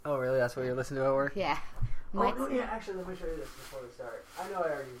that's what you're listening to at work? Yeah. Yeah, actually, let me show you this before we start. I know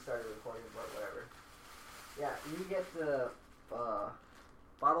I already started recording, but whatever. Yeah, you get the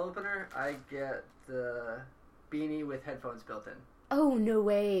bottle opener. I get the beanie with headphones built in. Oh, no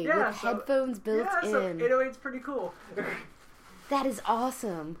way. Yeah, with headphones built in. So 808's pretty cool. That is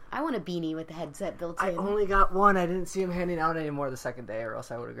awesome. I want a beanie with the headset built in. I only got one. I didn't see him handing out anymore the second day, or else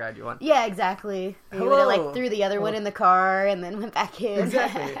I would have grabbed you one. Yeah, exactly. You would have threw the other one in the car and then went back in.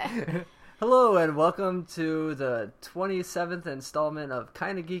 Exactly. Hello and welcome to the 27th installment of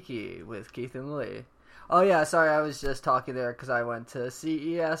Kinda Geeky with Keith and Lillie. Oh yeah, sorry, I was just talking there because I went to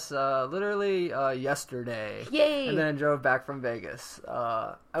CES literally yesterday. Yay! And then drove back from Vegas.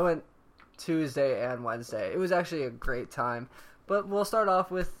 I went Tuesday and Wednesday. It was actually a great time. But we'll start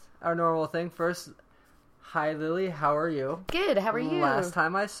off with our normal thing. First, hi Lillie, how are you? Good, how are you? Last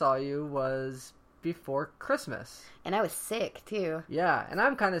time I saw you was before Christmas. And I was sick, too. Yeah, and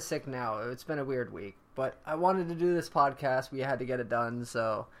I'm kind of sick now. It's been a weird week. But I wanted to do this podcast. We had to get it done,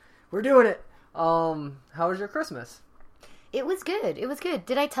 so we're doing it. How was your Christmas? It was good. It was good.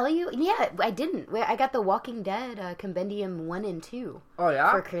 Did I tell you? Yeah, I didn't. I got the Walking Dead Compendium 1 and 2. Oh,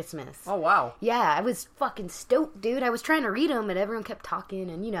 yeah? For Christmas. Oh, wow. Yeah, I was fucking stoked, dude. I was trying to read them, and everyone kept talking,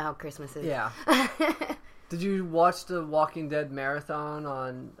 and you know how Christmas is. Yeah. Did you watch the Walking Dead marathon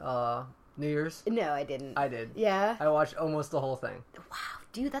on New Year's? No, I didn't. I did. Yeah? I watched almost the whole thing. Wow,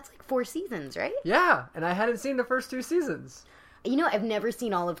 dude, that's like 4 seasons, right? Yeah, and I hadn't seen the first 2 seasons. You know, I've never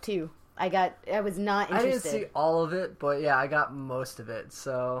seen all of 2. I was not interested. I didn't see all of it, but yeah, I got most of it,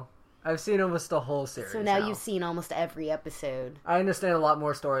 so I've seen almost the whole series. So now you've seen almost every episode. I understand a lot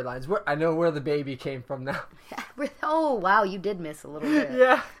more storylines. I know where the baby came from now. Oh, wow, you did miss a little bit.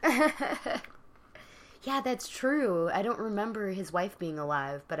 Yeah. Yeah, that's true. I don't remember his wife being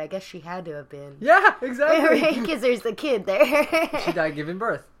alive, but I guess she had to have been. Yeah, exactly. Because there's the kid there. She died giving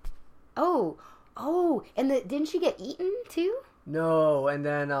birth. Oh, and didn't she get eaten too? No, and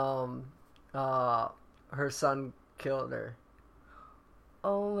then her son killed her.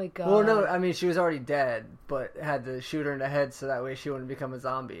 Oh my god. Well, no, I mean she was already dead, but had to shoot her in the head so that way she wouldn't become a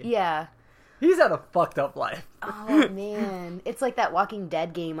zombie. Yeah. He's had a fucked up life. Oh, man. It's like that Walking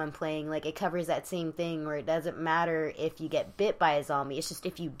Dead game I'm playing. Like, it covers that same thing where it doesn't matter if you get bit by a zombie. It's just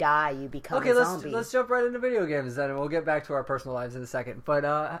if you die, you become a zombie. Okay, let's jump right into video games then, and we'll get back to our personal lives in a second.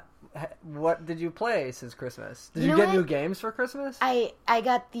 But, what did you play since Christmas? Did you get new games for Christmas? I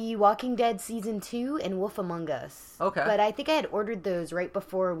got the Walking Dead Season 2 and Wolf Among Us. Okay. But I think I had ordered those right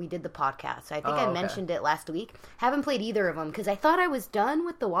before we did the podcast. So I think I mentioned it last week. Haven't played either of them because I thought I was done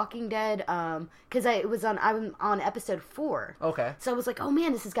with the Walking Dead because I'm on episode 4. Okay. So I was like, oh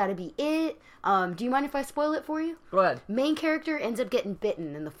man, this has got to be it. Do you mind if I spoil it for you? Go ahead. Main character ends up getting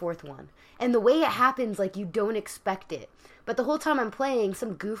bitten in the 4th one. And the way it happens, like, you don't expect it. But the whole time I'm playing,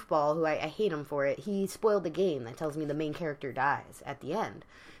 some goofball, who I hate him for it, he spoiled the game that tells me the main character dies at the end.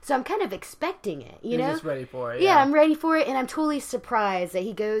 So I'm kind of expecting it, you know? You're just ready for it, yeah. I'm ready for it, and I'm totally surprised that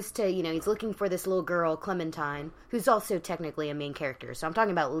he goes to, he's looking for this little girl, Clementine, who's also technically a main character. So I'm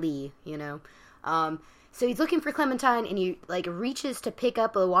talking about Lee, So he's looking for Clementine, and he, reaches to pick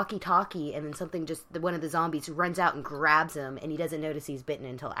up a walkie-talkie, and then one of the zombies runs out and grabs him, and he doesn't notice he's bitten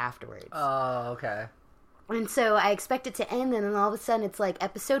until afterwards. Oh, okay. And so I expect it to end, and then all of a sudden it's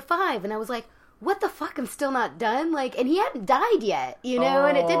episode 5, and I was like, what the fuck, I'm still not done? and he hadn't died yet,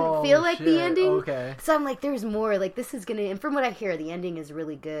 and it didn't feel like the ending. Okay. So I'm like, there's more, this is gonna, and from what I hear, the ending is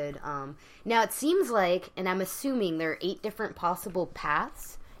really good. Now it seems like, and I'm assuming there are 8 different possible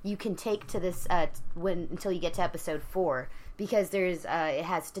paths you can take to this, until you get to episode 4. Because there's, it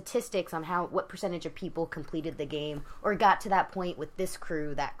has statistics on what percentage of people completed the game or got to that point with this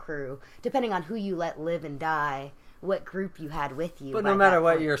crew, that crew, depending on who you let live and die, what group you had with you. But no matter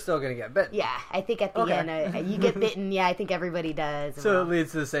what, you're still going to get bitten. Yeah, I think at the end, you get bitten. Yeah, I think everybody does. So it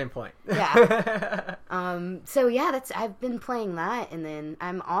leads to the same point. Yeah. So yeah, I've been playing that, and then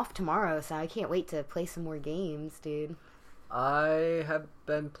I'm off tomorrow, so I can't wait to play some more games, dude. I have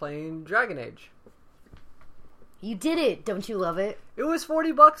been playing Dragon Age. You did it! Don't you love it? It was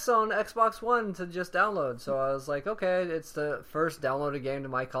 $40 on Xbox One to just download, so I was like, okay, it's the first downloaded game to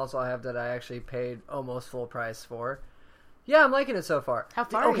my console I have that I actually paid almost full price for. Yeah, I'm liking it so far. How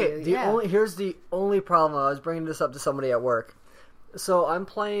far are you? Here's the only problem. I was bringing this up to somebody at work. So I'm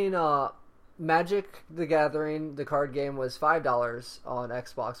playing Magic the Gathering. The card game was $5 on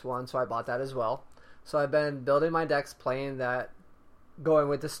Xbox One, so I bought that as well. So I've been building my decks, playing that, going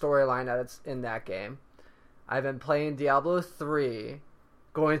with the storyline that's in that game. I've been playing Diablo 3,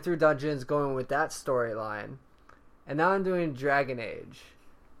 going through dungeons, going with that storyline. And now I'm doing Dragon Age.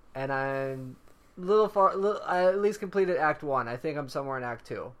 And I'm I at least completed Act 1. I think I'm somewhere in Act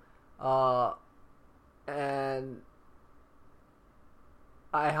 2. And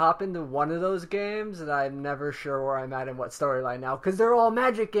I hop into one of those games, and I'm never sure where I'm at in what storyline now, because they're all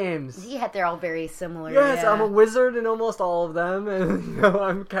Magic games. Yeah, they're all very similar. Yes, yeah. I'm a wizard in almost all of them, and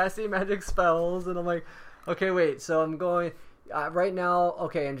I'm casting magic spells, and I'm like, okay, wait, so I'm going... right now,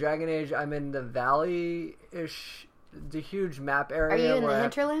 okay, in Dragon Age, I'm in the valley-ish, the huge map area. Are you in the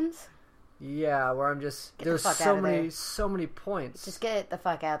hinterlands? Yeah, where I'm just... There's so many points. Just get the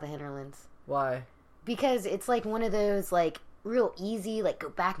fuck out of the hinterlands. Why? Because it's like one of those, like, real easy, like, go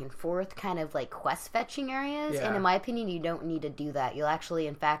back and forth kind of, like, quest fetching areas. Yeah. And in my opinion, you don't need to do that. You'll actually,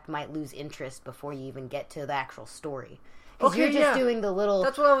 in fact, might lose interest before you even get to the actual story. Because you're just doing the little...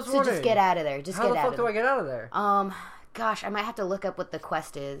 That's what I was wondering. So just get out of there. How the fuck do I get out of there? Gosh, I might have to look up what the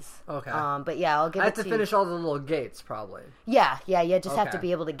quest is. Okay. But yeah, I'll give it to you. I have to finish all the little gates, probably. Yeah, just have to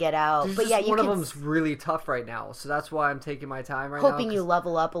be able to get out. But yeah, one of them's really tough right now, so that's why I'm taking my time right hoping now. you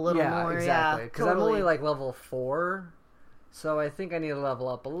level up a little more. Exactly. Because totally. I'm only like level 4, so I think I need to level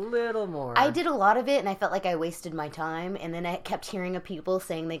up a little more. I did a lot of it, and I felt like I wasted my time, and then I kept hearing of people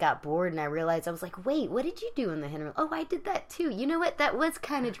saying they got bored, and I realized, I was like, wait, what did you do in the Hinterland? Oh, I did that too. You know what? That was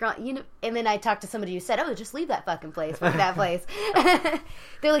kind of drawn, you know. And then I talked to somebody who said, oh, just leave that fucking place. Fuck that place.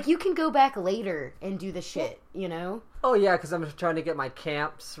 They're like, you can go back later and do the shit, you know? Oh, yeah, because I'm trying to get my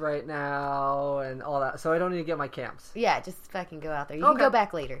camps right now and all that, so I don't need to get my camps. Yeah, just fucking go out there. You can go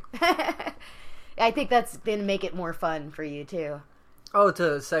back later. I think that's going to make it more fun for you, too. Oh, to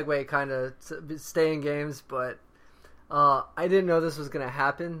segue kind of, stay in games, but I didn't know this was going to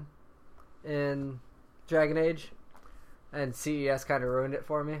happen in Dragon Age, and CES kind of ruined it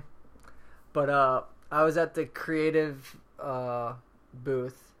for me. But I was at the creative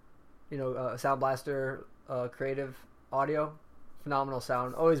booth, Sound Blaster, creative audio, phenomenal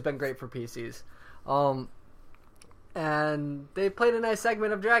sound, always been great for PCs. And they played a nice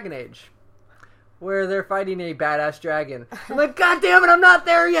segment of Dragon Age, where they're fighting a badass dragon. I'm like, God damn it, I'm not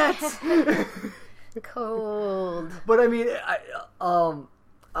there yet! Cold. But I mean,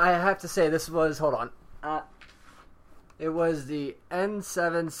 I have to say, this was, hold on. It was the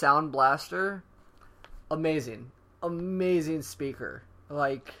N7 Sound Blaster. Amazing. Amazing speaker.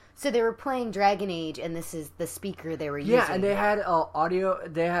 Like... So they were playing Dragon Age, and this is the speaker they were using. Yeah, and they had audio.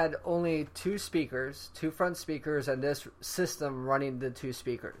 They had only 2 speakers, 2 front speakers, and this system running the 2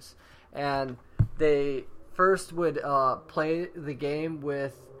 speakers. And they first would play the game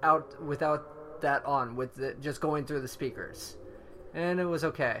without that on, with just going through the speakers, and it was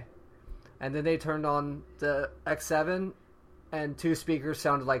okay. And then they turned on the X7, and 2 speakers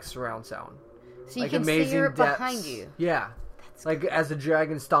sounded like surround sound. So you can hear it behind you. Yeah. Like, as the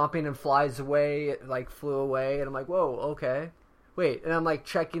dragon stomping and flies away, it, like, flew away, and I'm like, whoa, okay. Wait, and I'm, like,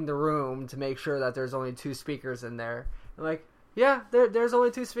 checking the room to make sure that there's only 2 speakers in there. I'm like, yeah, there's only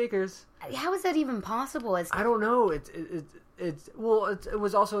 2 speakers. How is that even possible? I don't know. It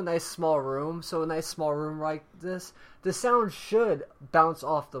was also a nice small room, so a nice small room like this, the sound should bounce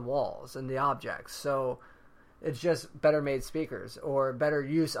off the walls and the objects, so it's just better made speakers, or better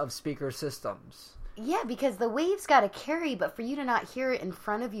use of speaker systems. Yeah, because the waves got to carry, but for you to not hear it in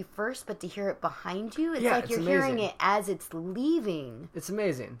front of you first, but to hear it behind you, it's like you're hearing it as it's leaving. It's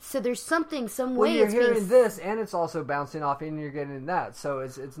amazing. So there's some way you're hearing this, and it's also bouncing off, and you're getting that. So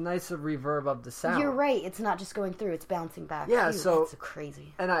it's nice to reverb of the sound. You're right. It's not just going through; it's bouncing back. Yeah, too. so that's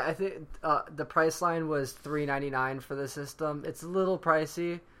crazy. And I think the price line was $399 for the system. It's a little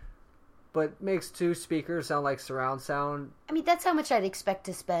pricey, but makes 2 speakers sound like surround sound. I mean, that's how much I'd expect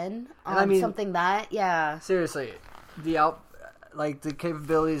to spend on something that, yeah. Seriously, the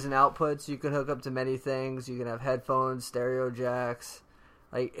capabilities and outputs, you can hook up to many things. You can have headphones, stereo jacks.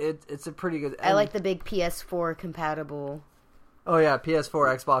 Like, it's a pretty good... I like the big PS4 compatible. Oh, yeah,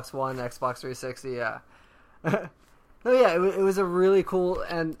 PS4, Xbox One, Xbox 360, yeah. No, yeah, it was a really cool...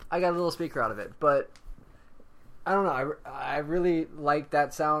 And I got a little speaker out of it, but... I don't know. I really liked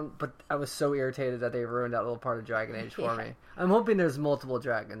that sound, but I was so irritated that they ruined that little part of Dragon Age for me. I'm hoping there's multiple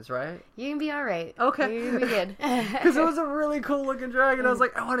dragons, right? You can be all right. Okay. You're going to be good. Because it was a really cool looking dragon. I was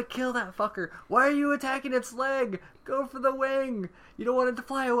like, I want to kill that fucker. Why are you attacking its leg? Go for the wing. You don't want it to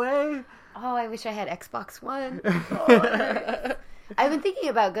fly away? Oh, I wish I had Xbox One. Oh, I've been thinking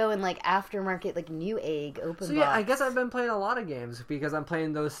about going, like, aftermarket, like, new egg, open box. So, yeah, I guess I've been playing a lot of games because I'm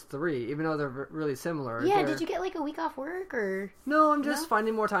playing those 3, even though they're really similar. Yeah, did you get, like, a week off work, or...? No, I'm just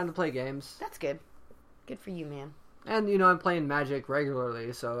finding more time to play games. That's good. Good for you, man. And, I'm playing Magic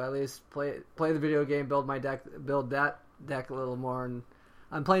regularly, so at least play the video game, build that deck a little more, and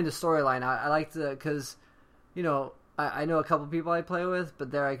I'm playing the storyline. I like to, because, I I know a couple people I play with,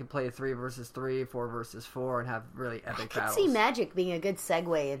 but there I can play 3 versus 3, 4 versus 4, and have really epic battles. I could see Magic being a good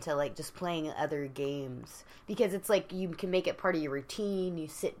segue into like just playing other games, because it's like you can make it part of your routine. You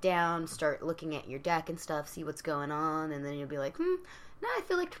sit down, start looking at your deck and stuff, see what's going on, and then you'll be like, now I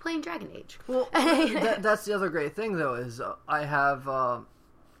feel like playing Dragon Age. Well, that's the other great thing though, is I have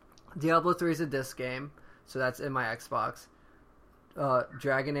Diablo 3 is a disc game, so that's in my Xbox.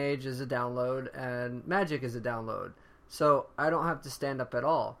 Dragon Age is a download, and Magic is a download. So I don't have to stand up at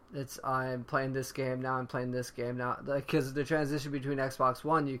all. I'm playing this game, now I'm playing this game, now, because the transition between Xbox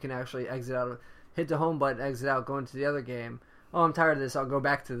One, you can actually exit out, hit the home button, exit out, go into the other game. Oh, I'm tired of this, I'll go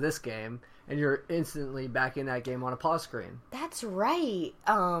back to this game, and you're instantly back in that game on a pause screen. That's right.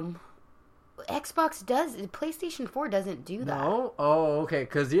 PlayStation 4 doesn't do that. No? Oh, okay,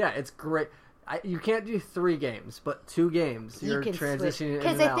 because it's great. You can't do 3 games, but 2 games. You're transitioning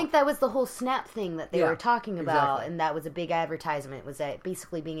because I think that was the whole Snap thing that they were talking about, exactly. and that was a big advertisement. Was that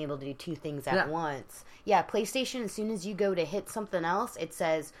basically being able to do 2 things at once? Yeah, PlayStation. As soon as you go to hit something else, it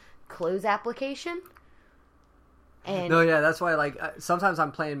says close application. And no, yeah, that's why. Like sometimes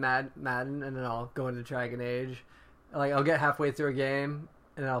I'm playing Madden, and then I'll go into Dragon Age. Like I'll get halfway through a game,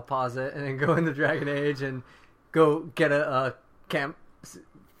 and I'll pause it, and then go into Dragon Age and go get a camp.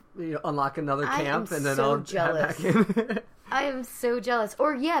 Unlock another camp, and then I'll jealous. Back in. I am so jealous.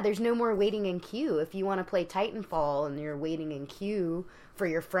 Or there's no more waiting in queue. If you want to play Titanfall and you're waiting in queue for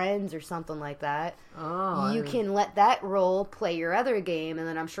your friends or something like that, you can let that roll, play your other game, and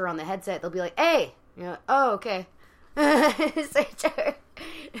then I'm sure on the headset they'll be like, "Hey, oh, okay."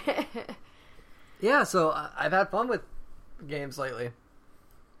 Yeah, so I've had fun with games lately.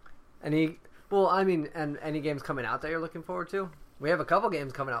 Any games coming out that you're looking forward to? We have a couple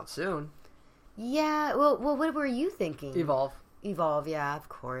games coming out soon. Yeah, well, what were you thinking? Evolve, yeah, of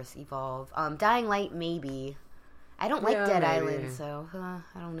course, Evolve. Dying Light, maybe. I don't like Dead Island, so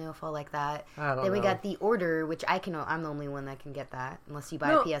I don't know if I'll like that. Then we got The Order, which I'm the only one that can get that, unless you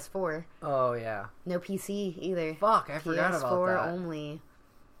buy a PS4. Oh, yeah. No PC either. Fuck, I forgot about that. PS4 only.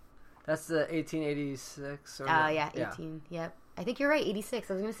 That's the 1886? Yeah, 18, yep. I think you're right, 86.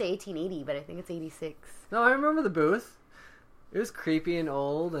 I was going to say 1880, but I think it's 86. No, I remember the booth. It was creepy and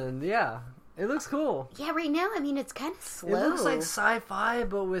old, and it looks cool. Yeah, right now, it's kind of slow. It looks like sci-fi,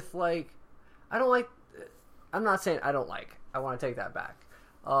 but with I'm not saying I don't like. I want to take that back.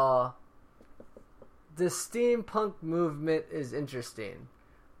 The steampunk movement is interesting,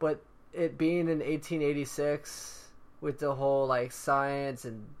 but it being in 1886 with the whole science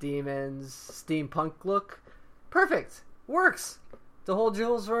and demons steampunk look, perfect, works. The whole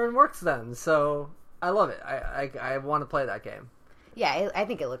Jules Verne works then, so I love it. I want to play that game. Yeah, I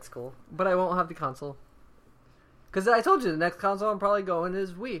think it looks cool. But I won't have the console. Because I told you, the next console I'm probably going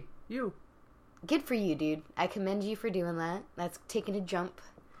is Wii U. Good for you, dude. I commend you for doing that. That's taking a jump.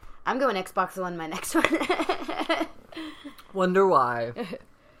 I'm going Xbox One my next one. Wonder why.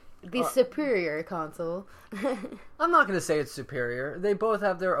 The superior console. I'm not going to say it's superior. They both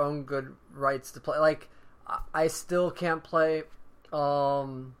have their own good rights to play. I still can't play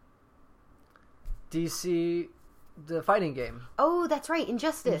DC, the fighting game. Oh, that's right,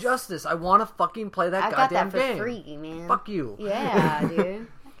 Injustice. I want to fucking play that goddamn game. I got that for free, man. Fuck you. Yeah, dude.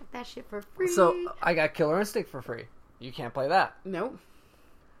 I got that shit for free. So, I got Killer Instinct for free. You can't play that. Nope.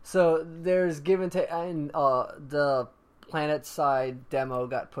 So, there's give and take, and the Planet Side demo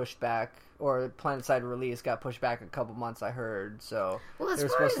got pushed back, or Planet Side release got pushed back a couple months, I heard, so they're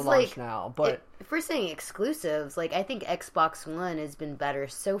supposed to launch now. But if we're saying exclusives, I think Xbox One has been better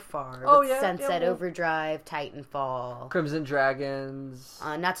so far. Oh, with Sunset Overdrive, Titanfall, Crimson Dragons.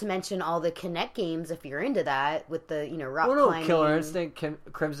 Not to mention all the Kinect games, if you're into that, with the, rock climbing. Killer Instinct,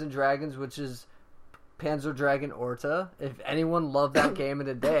 Crimson Dragons, which is Panzer Dragon Orta. If anyone loved that game in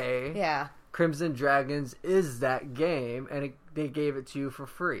a day... Yeah. Crimson Dragons is that game, and they gave it to you for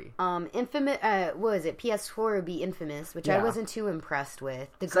free. Infamous, what was it? PS4 would be Infamous, which I wasn't too impressed with.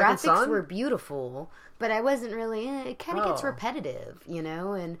 The Second graphics Son? Were beautiful, but I wasn't really. It kind of gets repetitive,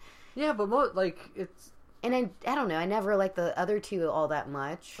 and yeah, but it's. And I don't know. I never liked the other two all that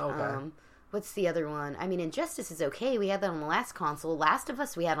much. Okay. What's the other one? Injustice is okay. We had that on the last console. Last of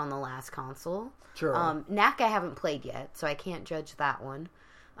Us we had on the last console. Sure. Knack I haven't played yet, so I can't judge that one.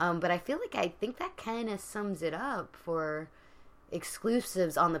 But I think that kind of sums it up for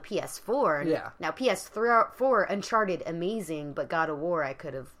exclusives on the PS4. Yeah. Now, PS4, Uncharted, amazing, but God of War I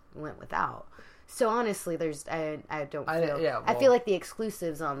could have went without. So honestly, I feel like the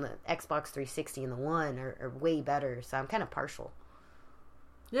exclusives on the Xbox 360 and the One are way better, so I'm kind of partial.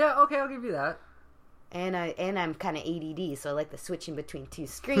 Yeah, okay, I'll give you that. And I'm kind of ADD, so I like the switching between two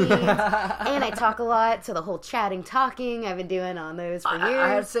screens. And I talk a lot, so the whole chatting, talking, I've been doing on those for years. I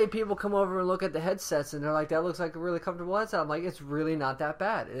have to say, people come over and look at the headsets, and they're like, that looks like a really comfortable headset. I'm like, it's really not that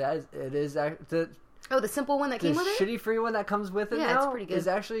bad. It is the simple one that came with it? The shitty free one that comes with it it's pretty good. is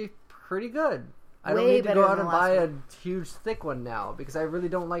actually pretty good. I Way don't need to go out and buy a one. huge, thick one now, because I really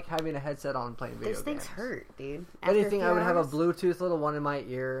don't like having a headset on playing video games. Those things hurt, dude. Anything, I would have a Bluetooth little one in my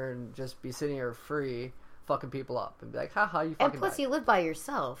ear and just be sitting here free, fucking people up, and be like, haha, you fucking And plus, died. you live by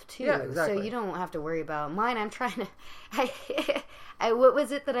yourself, too. Yeah, exactly. So you don't have to worry about mine. I'm trying to... what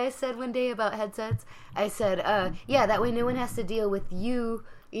was it that I said one day about headsets? I said, yeah, that way no one has to deal with you...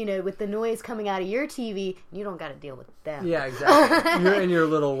 with the noise coming out of your TV, you don't got to deal with them. Yeah, exactly. You're in your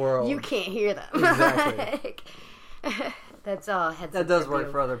little world. You can't hear them. Exactly. That's all headsets. That does work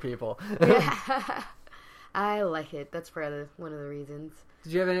for other people. Yeah. I like it. That's for one of the reasons.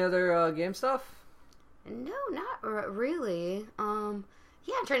 Did you have any other game stuff? No, not really.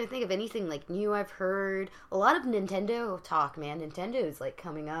 Yeah, I'm trying to think of anything like new I've heard. A lot of Nintendo talk, man. Nintendo is like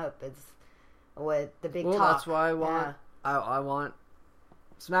coming up. It's what the big talk. That's why I want. Yeah. I want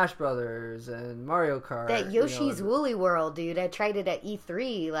Smash Brothers and Mario Kart. That Yoshi's Woolly World, dude. I tried it at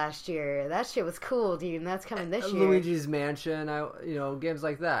E3 last year. That shit was cool, dude. And that's coming this year. Luigi's Mansion. Games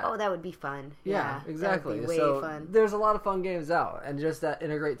like that. Oh, that would be fun. Yeah, exactly. That would be way fun. There's a lot of fun games out, and just that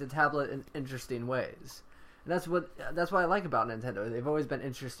integrate the tablet in interesting ways. And that's what I like about Nintendo. They've always been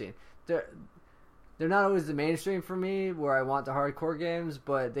interesting. They're not always the mainstream for me, where I want the hardcore games,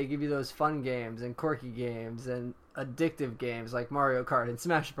 but they give you those fun games and quirky games and addictive games like Mario Kart and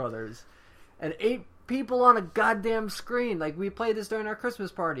Smash Brothers. And 8 people on a goddamn screen. Like, we played this during our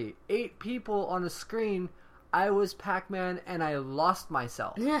Christmas party. 8 people on a screen. I was Pac-Man and I lost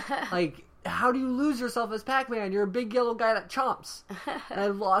myself. Like, how do you lose yourself as Pac-Man? You're a big yellow guy that chomps. And I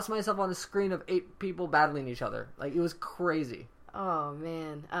lost myself on a screen of 8 people battling each other. Like, it was crazy. Oh,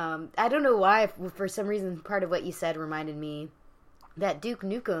 man. I don't know why, for some reason, part of what you said reminded me that Duke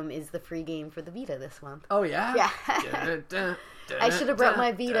Nukem is the free game for the Vita this month. Oh, yeah? Yeah. I should have brought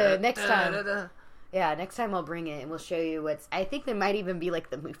my Vita next time. Yeah, next time I'll bring it and we'll show you I think there might even be like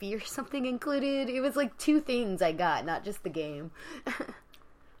the movie or something included. It was like 2 things I got, not just the game.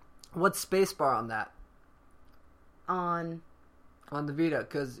 What's spacebar on that? On the Vita,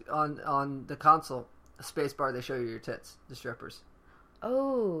 because on the console, spacebar, they show you your tits, the strippers.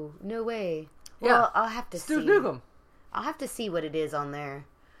 Oh, no way. Yeah. Well, I'll have to see. Duke Nukem. I'll have to see what it is on there.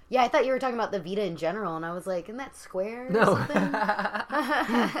 Yeah, I thought you were talking about the Vita in general, and I was like, isn't that square or something?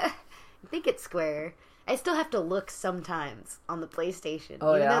 I think it's square. I still have to look sometimes on the PlayStation.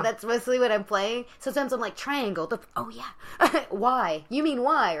 Oh, even though that's mostly what I'm playing. Sometimes I'm like, triangle. Oh, yeah. Why? You mean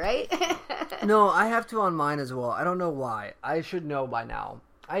why, right? No, I have to on mine as well. I don't know why. I should know by now.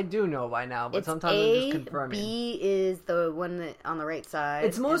 I do know by now, but sometimes I'm just confirming. B is the one that on the right side.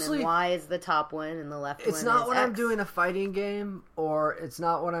 It's mostly... And then Y is the top one, and the left one is It's not when X. I'm doing a fighting game, or it's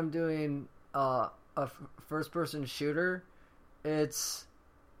not when I'm doing a first-person shooter. It's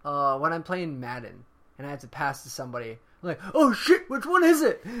when I'm playing Madden, and I have to pass to somebody. I'm like, oh shit, which one is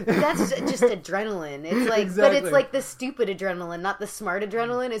it? That's just adrenaline. It's like, exactly. But it's like the stupid adrenaline, not the smart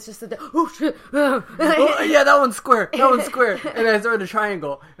adrenaline. It's just oh shit. Oh, yeah, that one's square. That one's square. And I throw the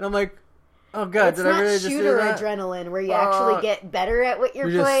triangle, and I'm like, oh god, it's did I really just do that? It's not shooter adrenaline where you actually get better at what you're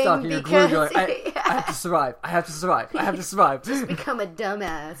just playing. Stuck in your because glue, I have to survive. I have to survive. I have to survive. Just become a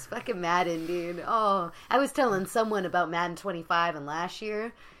dumbass. Fucking Madden, dude. Oh, I was telling someone about Madden 25 and last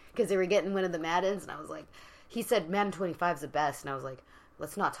year because they were getting one of the Maddens, and I was like. He said Madden 25 is the best, and I was like,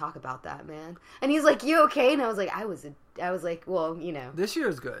 let's not talk about that, man. And he's like, you okay? And I was like, I was like, well, this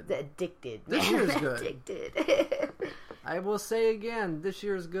year's good. Addicted. This year's good. Addicted. I will say again, this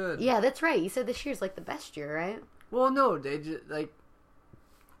year's good. Yeah, that's right. You said this year's like the best year, right? Well, no, they just, like,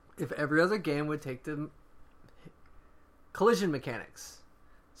 if every other game would take the collision mechanics,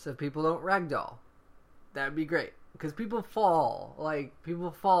 so people don't ragdoll, that'd be great. Because people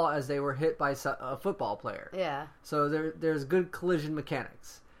fall as they were hit by a football player. Yeah. So there's good collision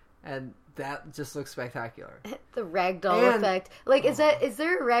mechanics, and that just looks spectacular. The ragdoll effect, like, is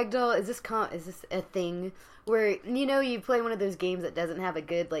there a ragdoll? Is this a thing where you play one of those games that doesn't have a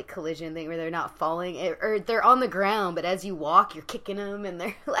good like collision thing where they're not falling or they're on the ground, but as you walk, you're kicking them and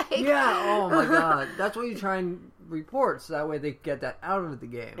they're like, yeah, oh my god, that's what you try and report so that way they get that out of the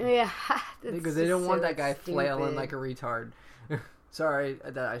game. Yeah, because they don't want that guy flailing like a retard. Sorry,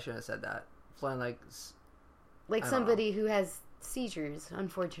 I shouldn't have said that. Flailing like somebody who has seizures,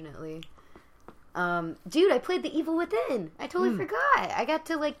 unfortunately. Dude, I played The Evil Within. I totally forgot. I got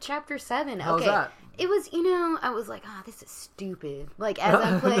to like chapter 7. How's okay. that? It was, I was like, this is stupid. Like, as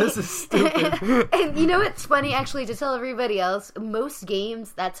I'm playing. This is stupid. And you know what's funny, actually, to tell everybody else? Most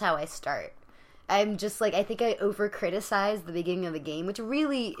games, that's how I start. I'm just like, I think I over-criticize the beginning of the game, which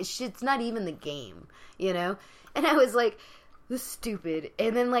really, it's not even the game, And I was like, this is stupid.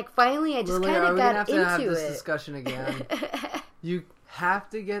 And then, like, finally, I just kind of got into it. We're going to have this discussion again. You have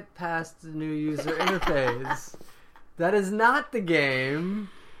to get past the new user interface. That is not the game.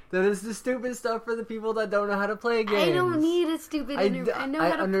 That is the stupid stuff for the people that don't know how to play games. I don't need a stupid interface. I know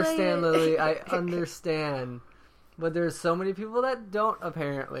how to play it. I understand, Lily. I understand. But there's so many people that don't,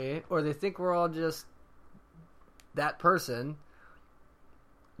 apparently, or they think we're all just that person,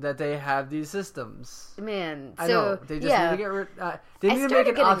 that they have these systems. Man, I know. They just need to get rid. They need to make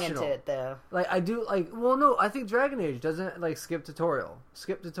it optional. Into it, though. Like I do. Well, no. I think Dragon Age doesn't skip tutorial,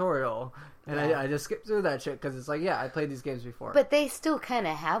 and I just skip through that shit because it's like, I played these games before. But they still kind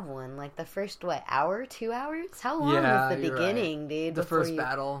of have one. Like the first 2 hours? How long was the beginning, dude? The first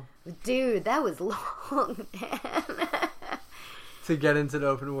battle, dude. That was long, man. To get into the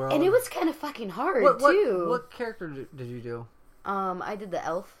open world, and it was kind of fucking hard too. What character did you do? I did the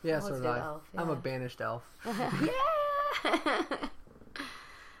elf. Yeah, so did I. Elf, yeah. I'm a banished elf. Yeah.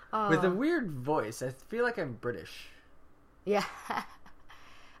 With a weird voice. I feel like I'm British. Yeah.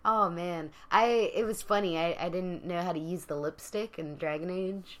 Oh man, it was funny. I didn't know how to use the lipstick in Dragon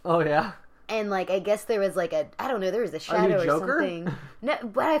Age. Oh yeah. And I guess there was there was a shadow or something. No,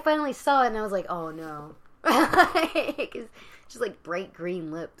 but I finally saw it and I was like, oh no. Just bright green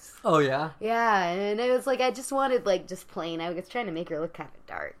lips. Oh yeah? Yeah, and it was I just wanted just plain. I was trying to make her look kind of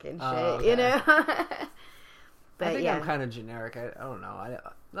dark and shit, okay. But I think I'm kind of generic. I don't know.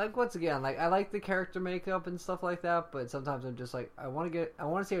 Once again, I like the character makeup and stuff like that, but sometimes I'm just I want to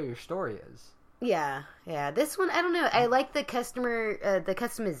see how your story is. Yeah. This one, I don't know. I like the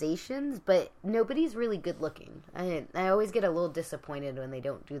customizations, but nobody's really good looking. I always get a little disappointed when they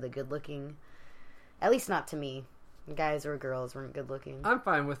don't do the good looking. At least not to me. Guys or girls weren't good looking. I'm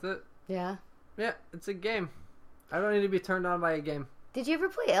fine with it. Yeah? Yeah, it's a game. I don't need to be turned on by a game. Did you ever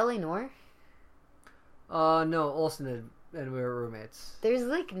play L.A. Noire? No, Olsen did, and we were roommates. There's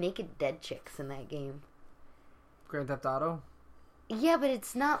naked dead chicks in that game. Grand Theft Auto? Yeah, but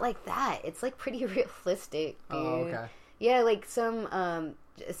it's not like that. It's pretty realistic, dude. Oh, okay. Yeah,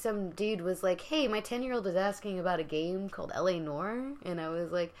 some dude was like, hey, my 10-year-old is asking about a game called L.A. Noire, and I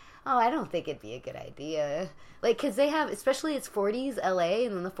was like, oh, I don't think it'd be a good idea. Because they have, especially it's 40s L.A.,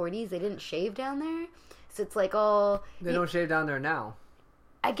 and in the 40s they didn't shave down there, so it's all... They don't shave down there now.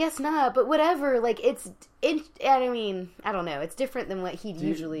 I guess not, but whatever, I don't know, it's different than what he'd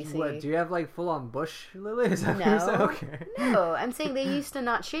usually see. What, do you have, full-on bush, Lily? Is that no. What you're saying? Okay. No, I'm saying they used to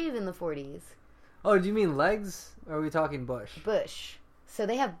not shave in the 40s. Oh, do you mean legs? Or are we talking bush? Bush. So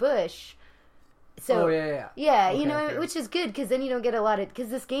they have bush. So, oh, yeah. Yeah, okay. Which is good, because then you don't get a lot of... Because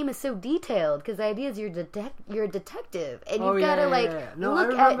this game is so detailed, because the idea is you're a detective, and you've got to,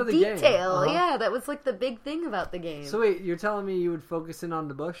 look at detail. Uh-huh. Yeah, that was, the big thing about the game. So wait, you're telling me you would focus in on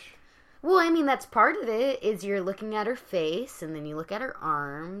the bush? Well, that's part of it, is you're looking at her face, and then you look at her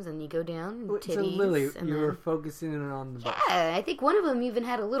arms, and you go down, titties. So, Lily, you were focusing in on the bush. Yeah, I think one of them even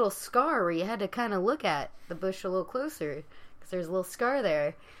had a little scar where you had to kind of look at the bush a little closer, because there's a little scar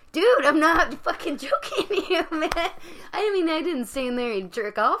there. Dude, I'm not fucking joking you, man. I didn't stand there and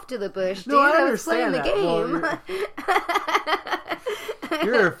jerk off to the bush, dude. No, I was playing the game. Well,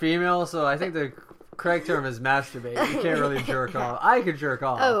 you're a female, so I think the correct term is masturbate. You can't really jerk off. I could jerk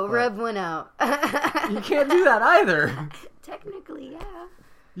off. Oh, rub one out. You can't do that either. Technically, yeah.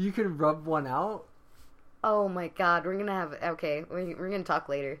 You can rub one out? Oh my god, we're gonna have... Okay, we're gonna talk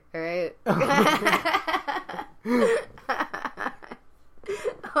later, alright?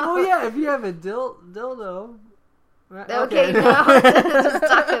 Oh yeah, if you have a dildo. Okay, no, let's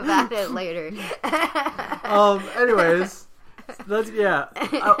talk about it later. Anyways,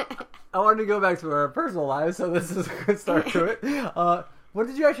 I wanted to go back to our personal lives, so this is a good start to it. What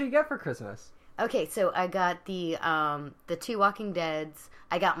did you actually get for Christmas? Okay, so I got the 2 Walking Deads.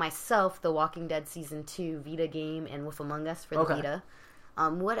 I got myself the Walking Dead Season 2 Vita game and Wolf Among Us for the Vita.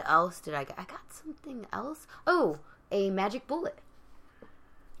 What else did I get? I got something else. Oh, a magic bullet.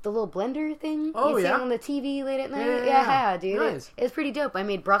 The little blender thing you see on the TV late at night? Yeah, dude. Nice. It's pretty dope. I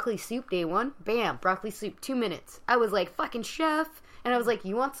made broccoli soup day 1. Bam, broccoli soup, 2 minutes. I was like, fucking chef. And I was like,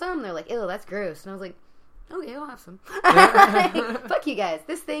 you want some? They're like, ew, that's gross. And I was like, okay, I'll have some. Fuck you guys.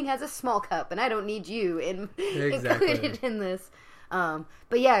 This thing has a small cup, and I don't need you included in this. But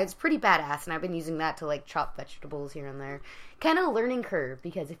yeah, it's pretty badass, and I've been using that to chop vegetables here and there. Kind of a learning curve,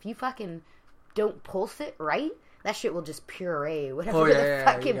 because if you fucking don't pulse it right, that shit will just puree whatever the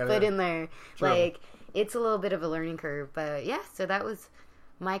fuck you put in there. True. Like, it's a little bit of a learning curve. But yeah, so that was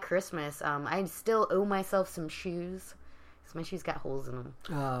my Christmas. I still owe myself some shoes. Because my shoes got holes in them.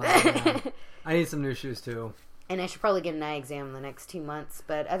 I need some new shoes too. And I should probably get an eye exam in the next 2 months.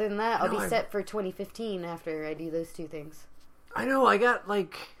 But other than that, I'll be set for 2015 after I do those two things. I know, I got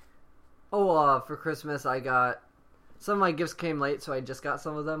for Christmas I got, some of my gifts came late, so I just got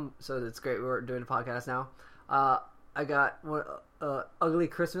some of them, so it's great we're doing a podcast now. I got one ugly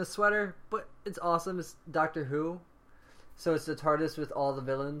Christmas sweater, but it's awesome. It's Doctor Who, so it's the TARDIS with all the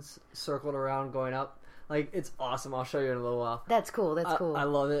villains circled around going up. Like, it's awesome. I'll show you in a little while. That's cool. Cool. I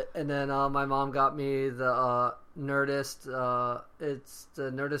love it. And then my mom got me the Nerdist. It's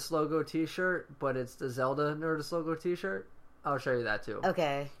the Nerdist logo T-shirt, but it's the Zelda Nerdist logo T-shirt. I'll show you that too.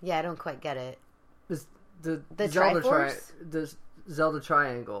 Okay. Yeah, I don't quite get it. It's the Zelda the Zelda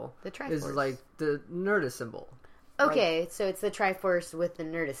triangle. The Triforce is like the Nerdist symbol. Okay, like, so it's the Triforce with the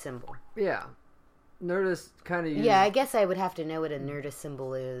Nerdist symbol. Yeah. Nerdist kind of. Yeah, I guess I would have to know what a Nerdist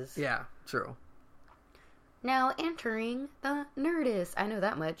symbol is. Yeah, true. Now entering the Nerdist. I know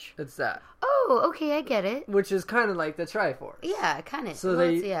that much. It's that. Oh, okay, I get it. Which is kind of like the Triforce. Yeah, kind of. So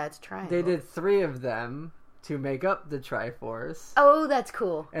it's triangle. They did 3 of them to make up the Triforce. Oh, that's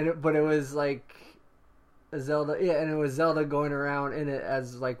cool. But it was like a Zelda, and it was Zelda going around in it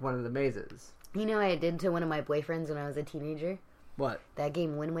as like one of the mazes. You know what I did to one of my boyfriends when I was a teenager? What? That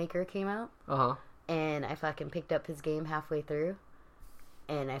game Wind Waker came out. Uh-huh. And I fucking picked up his game halfway through,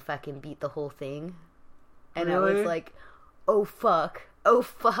 and I fucking beat the whole thing. And really? I was like, oh fuck.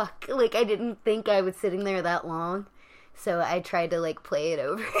 Like, I didn't think I was sitting there that long. So I tried to, like, play it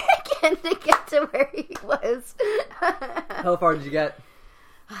over again to get to where he was. How far did you get?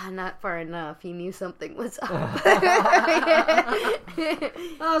 Not far enough. He knew something was up.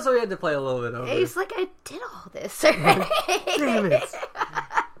 So we had to play a little bit over. He's like, I did all this already. Damn it.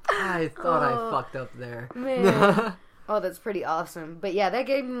 I thought I fucked up there. Man. Oh, that's pretty awesome. But yeah, that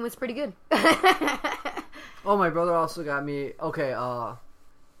game was pretty good. Oh, my brother also got me... Okay,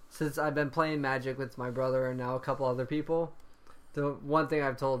 since I've been playing Magic with my brother and now a couple other people, the one thing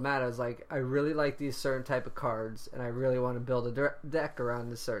I've told Matt is, like, I really like these certain type of cards, and I really want to build a deck around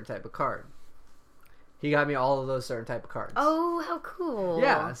this certain type of card. He got me all of those certain type of cards. Oh, how cool.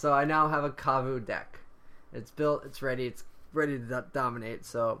 Yeah, so I now have a Kavu deck. It's built, it's ready to dominate,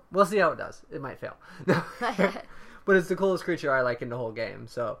 so we'll see how it does. It might fail. But it's the coolest creature I like in the whole game,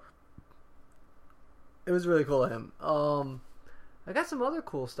 so... It was really cool of him. I got some other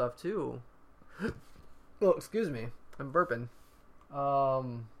cool stuff too. Oh, excuse me. I'm burping.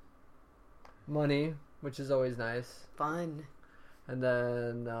 Money, which is always nice. Fun. And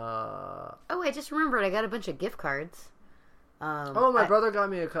then oh, I just remembered I got a bunch of gift cards. My brother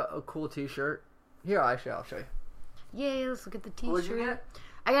got me a cool t-shirt. Here, actually, I'll show you. Yay, let's look at the t-shirt. What did you get?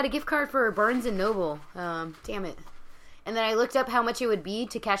 I got a gift card for Barnes & Noble. Damn it. And then I looked up how much it would be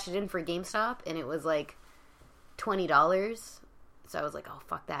to cash it in for GameStop, and it was like $20. So I was like, oh,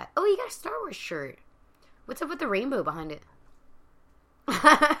 fuck that. Oh, you got a Star Wars shirt. What's up with the rainbow behind it?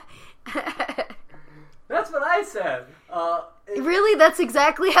 That's what I said. Really? That's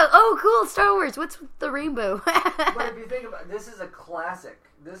exactly how... Oh, cool, Star Wars. What's with the rainbow? But if you think about it, this is a classic.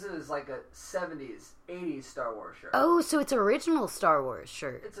 This is like a 70s, 80s Star Wars shirt. Oh, so it's original Star Wars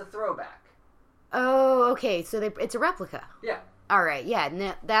shirt. It's a throwback. Oh, okay. So it's a replica. Yeah. All right.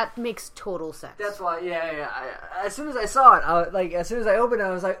 Yeah. That makes total sense. That's why. Yeah. As soon as I saw it, as soon as I opened it,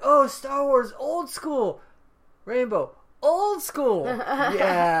 I was like, "Oh, Star Wars, old school, rainbow, old school."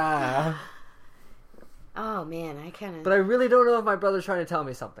 Yeah. Oh man, I kind of. But I really don't know if my brother's trying to tell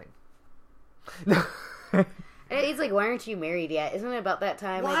me something. He's like, "Why aren't you married yet? Isn't it about that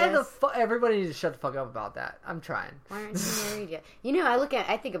time?" Why the fuck? Everybody needs to shut the fuck up about that. I'm trying. Why aren't you married yet? You know,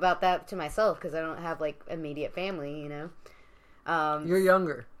 I think about that to myself because I don't have like immediate family. You know, you're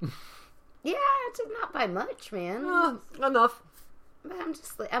younger. Yeah, it's not by much, man. Enough.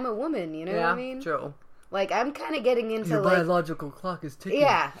 But I'm a woman. You know what I mean? True. Like, I'm kind of getting into your biological clock is ticking.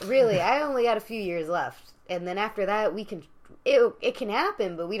 Yeah, really. I only got a few years left, and then after that, it can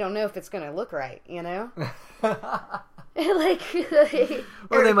happen, but we don't know if it's gonna look right. You know. Like,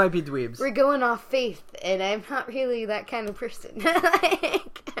 or they might be dweebs. We're going off faith, and I'm not really that kind of person.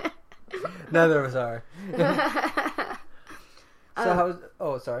 Neither of us are. So how's?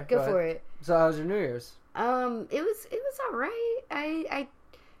 Oh, sorry. Go for it. So how's your New Year's? It was all right.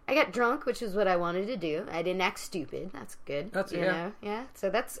 I got drunk, which is what I wanted to do. I didn't act stupid. That's good. That's you know? Yeah. So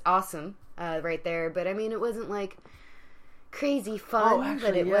that's awesome, right there. But I mean, it wasn't like crazy fun,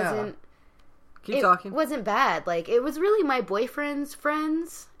 but it wasn't Keep talking. It wasn't bad. Like, it was really my boyfriend's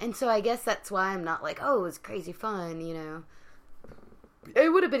friends, and so I guess that's why I'm not like, oh, it was crazy fun, you know. It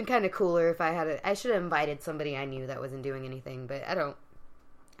would have been kind of cooler if I should have invited somebody I knew that wasn't doing anything, but I don't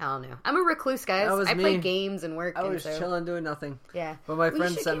know. I'm a recluse, guys. I play games and work. I was chilling, doing nothing. Yeah. But my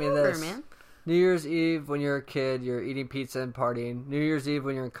friend sent me this. Man. New Year's Eve, when you're a kid, you're eating pizza and partying. New Year's Eve,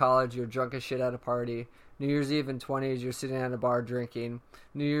 when you're in college, you're drunk as shit at a party. New Year's Eve in 20s, you're sitting at a bar drinking.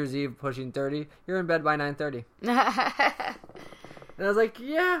 New Year's Eve pushing 30, you're in bed by 9:30. And I was like,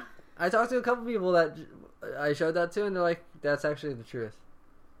 yeah. I talked to a couple people that I showed that to, and they're like, that's actually the truth.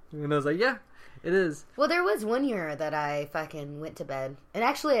 And I was like, yeah, it is. Well, there was one year that I fucking went to bed. And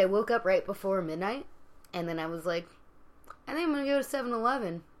actually, I woke up right before midnight. And then I was like, I think I'm going to go to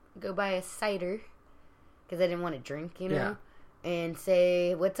 7-Eleven. Go buy a cider. Because I didn't want to drink, you know? Yeah. And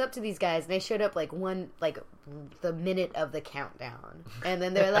say, what's up to these guys? And they showed up like the minute of the countdown. And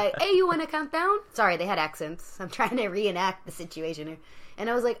then they're like, hey, you want to count down? Sorry, they had accents. I'm trying to reenact the situation here. And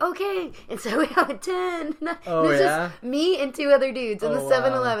I was like, okay. And so we have 10. Oh, it was yeah? just me and 2 other dudes in the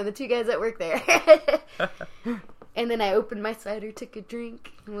 7-Eleven, the 2 guys that work there. And then I opened my cider, took a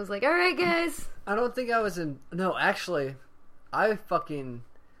drink, and was like, all right, guys. I don't think I was in... No, actually, I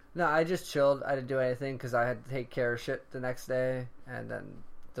just chilled. I didn't do anything because I had to take care of shit the next day and then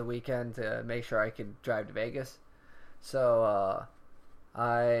the weekend to make sure I could drive to Vegas. So,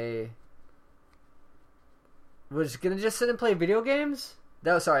 I was going to just sit and play video games.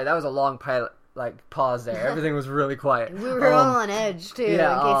 That was a long pause there. Everything was really quiet. We were all on edge, too, in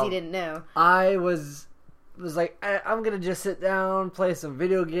case you didn't know. I was like, I'm going to just sit down, play some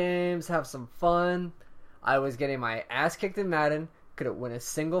video games, have some fun. I was getting my ass kicked in Madden. Couldn't win a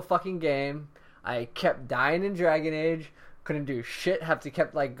single fucking game. I kept dying in Dragon Age. Couldn't do shit. Have to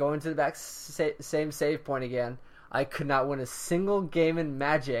kept going to the back same save point again. I could not win a single game in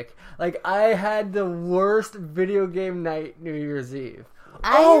Magic. I had the worst video game night New Year's Eve.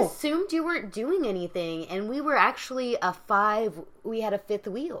 I assumed you weren't doing anything, and we were actually we had a 5th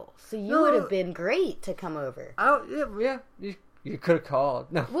wheel, so you would have been great to come over. Oh, yeah. You could have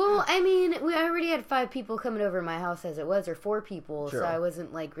called. No. Well, I mean, we already had 5 people coming over my house as it was, or 4 people, Sure. so I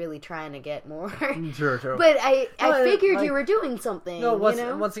wasn't, really trying to get more. Sure. But I figured you were doing something, No,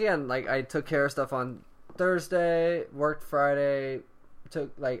 once again, I took care of stuff on Thursday, worked Friday,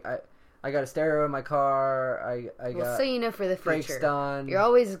 I got a stereo in my car, I got so you know for the brakes future. done. You're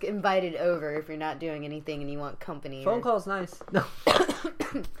always invited over if you're not doing anything and you want company. Phone call's nice. No.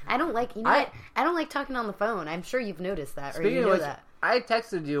 I don't like I don't like talking on the phone. I'm sure you've noticed that. Speaking or you know of which, that. I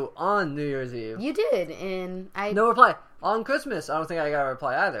texted you on New Year's Eve. You did, and no reply. On Christmas, I don't think I got a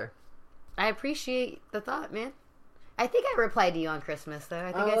reply either. I appreciate the thought, man. I think I replied to you on Christmas though.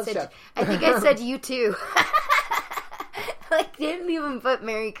 I think I said you too. Didn't even put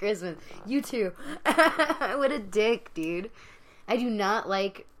Merry Christmas. You too. What a dick, dude. I do not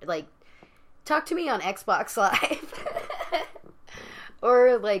like talk to me on Xbox Live.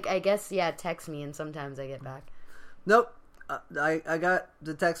 Or I guess text me and sometimes I get back. Nope. I got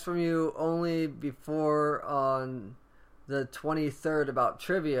the text from you only before on the 23rd about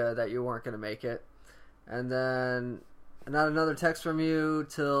trivia that you weren't going to make it. And then not another text from you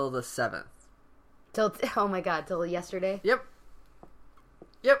till the 7th. Oh my god, till yesterday? Yep.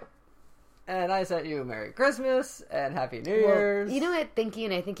 And I sent you Merry Christmas and Happy New Year's. You know what? Thank you,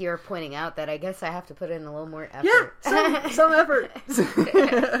 and I think you were pointing out that I guess I have to put in a little more effort. Yeah, some effort.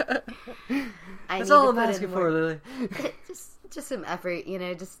 That's all I'm asking for, Lily. just some effort,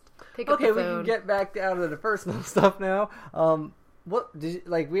 just pick up the phone. Okay, we can get back out of the personal stuff now. What did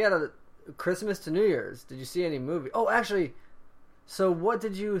you, we had a Christmas to New Year's. Did you see any movie? Oh, actually, so what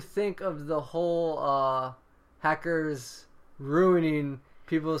did you think of the whole hackers ruining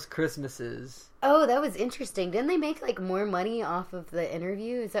people's Christmases? Oh, that was interesting. Didn't they make more money off of the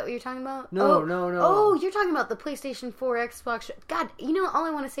interview? Is that what you're talking about? No. Oh, you're talking about the PlayStation 4, Xbox. God, all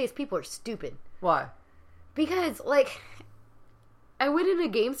I want to say is people are stupid. Why? Because I went into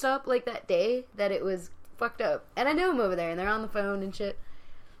GameStop that day that it was fucked up, and I know them over there, and they're on the phone and shit.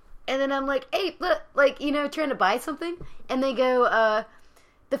 And then I'm like, hey, look, trying to buy something, and they go,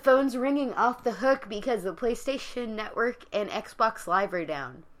 the phone's ringing off the hook because the PlayStation Network and Xbox Live are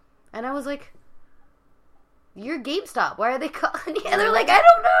down. And I was like, you're GameStop. Why are they calling you? And they're like, I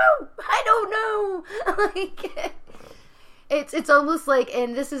don't know. It's almost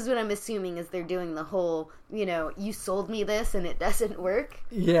and this is what I'm assuming is they're doing the whole, you sold me this and it doesn't work.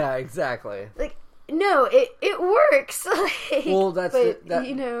 Yeah, exactly. No, it works. Well, that's but, it.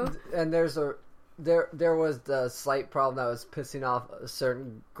 And there was the slight problem that was pissing off a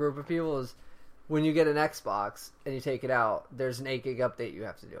certain group of people is when you get an Xbox and you take it out, there's an 8 gig update you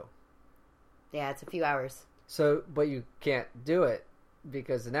have to do. Yeah, it's a few hours. So, but you can't do it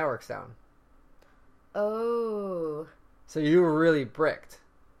because the network's down. Oh. So you were really bricked.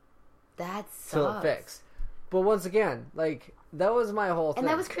 That sucks. So it fixed. But once again, like, that was my whole thing. And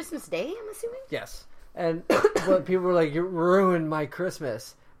that was Christmas Day, I'm assuming? Yes. And but people were like, you ruined my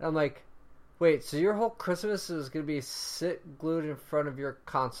Christmas. And I'm like, wait, so your whole Christmas is going to be sit glued in front of your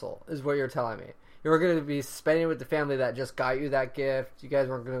console, is what you're telling me. You were going to be spending with the family that just got you that gift. You guys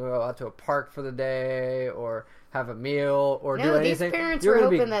weren't going to go out to a park for the day or have a meal or do anything. No, these parents You're were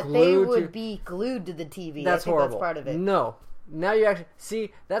gonna hoping that they would be glued to the TV. That's horrible. That's part of it. No. Now you actually...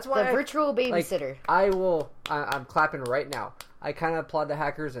 See, that's why the virtual babysitter. Like, I'm clapping right now. I kind of applaud the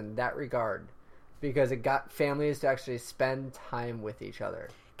hackers in that regard. Because it got families to actually spend time with each other.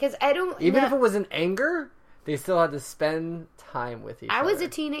 Because I don't... Even if it was in anger, they still had to spend time with each other. I was a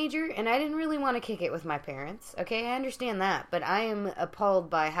teenager, and I didn't really want to kick it with my parents. Okay, I understand that. But I am appalled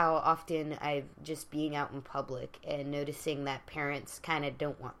by how often I've just being out in public and noticing that parents kind of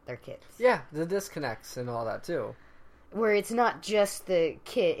don't want their kids. Yeah, the disconnects and all that, too. Where it's not just the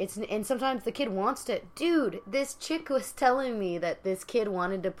kid. And sometimes the kid wants to... Dude, this chick was telling me that this kid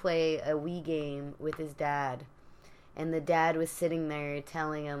wanted to play a Wii game with his dad. And the dad was sitting there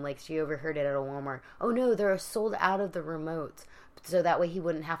telling him, like, she overheard it at a Walmart. Oh, no, they're sold out of the remotes. So that way he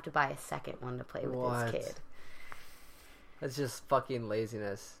wouldn't have to buy a second one to play with his kid. That's just fucking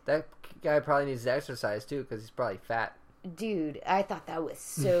laziness. That guy probably needs to exercise, too, because he's probably fat. Dude, I thought that was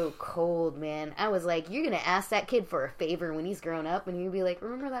so cold, man. I was like, you're going to ask that kid for a favor when he's grown up, and you'll be like,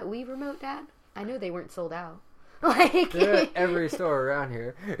 remember that Wii remote, Dad? I know they weren't sold out. Like, they're at every store around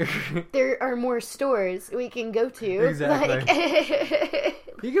here. There are more stores we can go to. Exactly.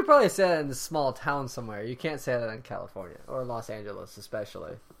 Like, you could probably say that in a small town somewhere. You can't say that in California, or Los Angeles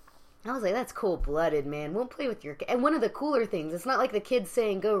especially. I was like, that's cold-blooded, man. We'll play with your kid. And one of the cooler things, it's not like the kid's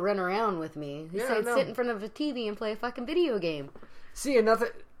saying, go run around with me. He said, sit in front of a TV and play a fucking video game. See, and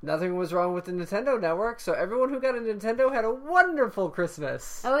nothing was wrong with the Nintendo network, so everyone who got a Nintendo had a wonderful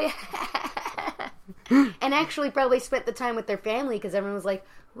Christmas. Oh, yeah. And actually probably spent the time with their family, because everyone was like,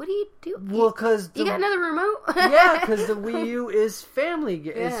 what do you do? Well, because... You got another remote? Yeah, because the Wii U is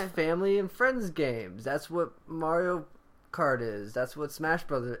is family and friends games. That's what Mario Kart is. That's what Smash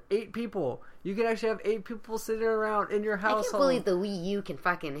Brothers. 8 people. You can actually have 8 people sitting around in your household. I can't believe the Wii U can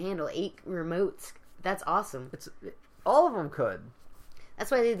fucking handle 8 remotes. That's awesome. All of them could.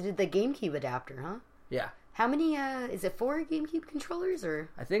 That's why they did the GameCube adapter, huh? Yeah. How many, is it 4 GameCube controllers, or?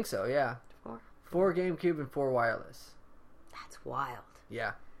 I think so, yeah. 4 GameCube and 4 wireless. That's wild.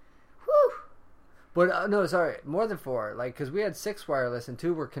 Yeah. Whew. But, no, sorry, more than 4. Like, because we had 6 wireless and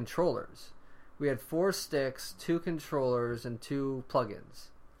 2 were controllers. We had 4 sticks, 2 controllers, and 2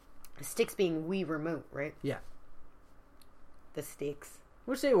 plugins. The sticks being Wii remote, right? Yeah. The sticks.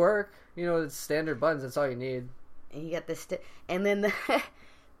 Which they work. You know, it's standard buttons. That's all you need. And you got the stick. And then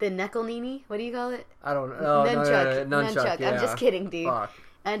the knuckle nini. What do you call it? I don't know. Nunchuck. No, Nunchuck. Yeah. I'm just kidding, dude. Fuck.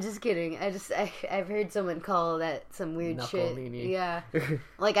 I'm just kidding. I've heard someone call that some weird Knuckle shit. nini. Yeah.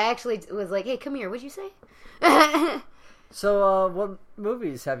 Like, I actually was like, hey, come here. What'd you say? So, what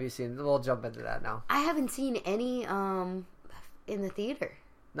movies have you seen? We'll jump into that now. I haven't seen any in the theater.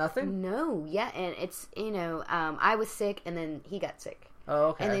 Nothing? No. Yeah, and it's, I was sick, and then he got sick. Oh,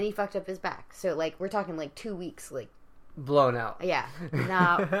 okay. And then he fucked up his back. So, like, we're talking, like, 2 weeks, like... Blown out. Yeah.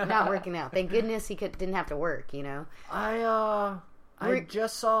 Not working out. Thank goodness he didn't have to work, you know? I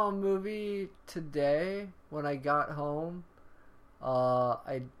just saw a movie today when I got home.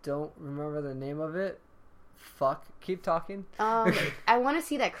 I don't remember the name of it. Fuck. Keep talking. I want to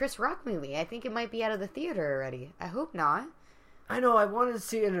see that Chris Rock movie. I think it might be out of the theater already. I hope not. I know. I wanted to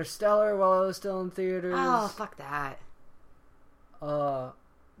see Interstellar while I was still in theaters. Oh, fuck that.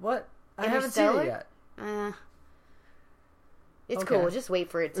 What? I haven't seen it yet. It's Okay. cool. Just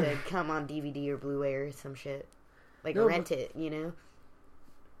wait for it to come on DVD or Blu-ray or some shit. Like, rent it, you know?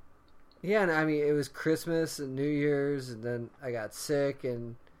 Yeah, and I mean, it was Christmas and New Year's, and then I got sick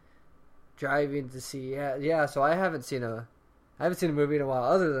and driving to see. Yeah. So I haven't seen a movie in a while,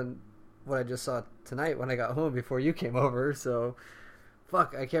 other than what I just saw tonight when I got home before you came over. So,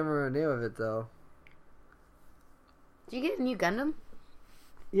 fuck, I can't remember the name of it though. Did you get a new Gundam?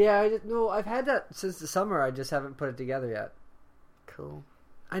 Yeah, I've had that since the summer. I just haven't put it together yet. Cool.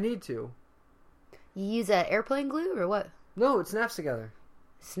 I need to. You use airplane glue or what? No, it snaps together.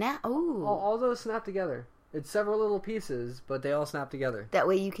 Snap? Oh. All those snap together. It's several little pieces, but they all snap together. That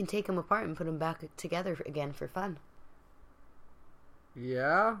way you can take them apart and put them back together again for fun.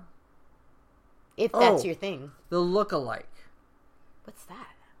 Yeah? If that's your thing. The look-alike. What's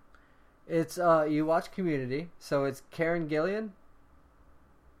that? It's, you watch Community, so it's Karen Gillian.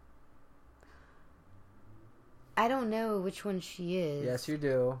 I don't know which one she is. Yes, you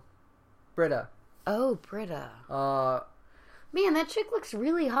do. Britta. Oh, Britta. Uh, Man, that chick looks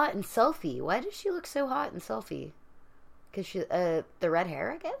really hot in selfie. Why does she look so hot in selfie? Because she, the red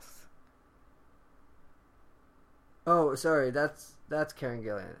hair, I guess? oh, sorry, that's Karen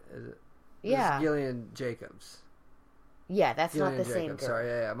Gillian. Is it? Yeah. This is Gillian Jacobs. Yeah, that's Gillian not the same Jacobs. girl. Sorry,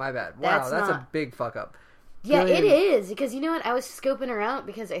 yeah, my bad. Wow, that's a big fuck up. Yeah, Gillian... it is. Because you know what? I was scoping her out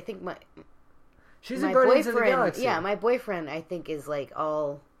because I think She's in Guardians of the Galaxy. Yeah, my boyfriend, I think, is like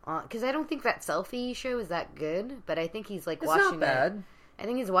all on. Because I don't think that selfie show is that good, but I think he's like watching it. It's not bad. I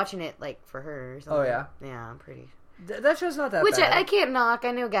think he's watching it like for her or something. Oh, yeah? Yeah, I'm pretty. That show's not that Which bad. I can't knock.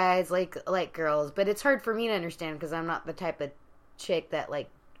 I know guys like girls, but it's hard for me to understand because I'm not the type of chick that like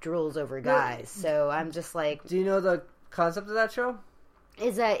drools over guys. So I'm just like. Do you know the concept of that show?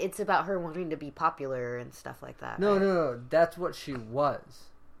 Is that it's about her wanting to be popular and stuff like that? No, right? no. That's what she was.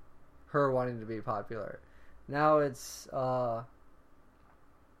 Her wanting to be popular. Now it's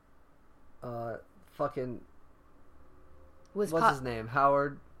fucking. What's his name?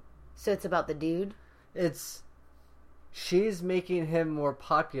 Howard. So it's about the dude. She's making him more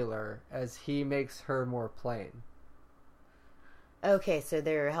popular as he makes her more plain. Okay, so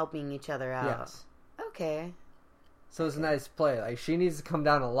they're helping each other out. Yes. Okay. So it's a nice play. Like, she needs to come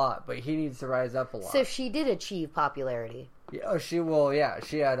down a lot, but he needs to rise up a lot. So she did achieve popularity. Yeah,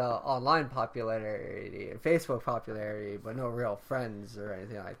 she had online popularity and Facebook popularity, but no real friends or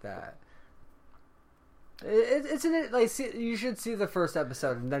anything like that. You should see the first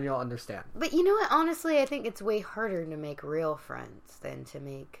episode and then you'll understand. But you know what? Honestly, I think it's way harder to make real friends than to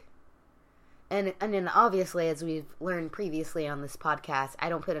make. And then obviously, as we've learned previously on this podcast, I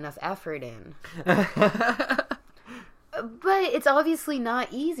don't put enough effort in. But it's obviously not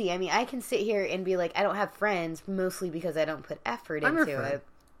easy. I mean, I can sit here and be like, I don't have friends, mostly because I don't put effort into it.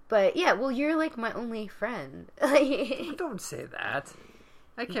 But yeah, well, you're like my only friend. Don't say that.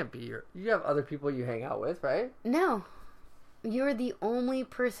 I can't be you have other people you hang out with, right? No. You're the only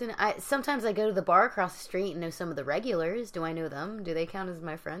person. Sometimes I go to the bar across the street and know some of the regulars. Do I know them? Do they count as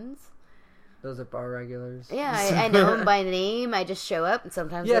my friends? Those are bar regulars. Yeah, I know them by name. I just show up, and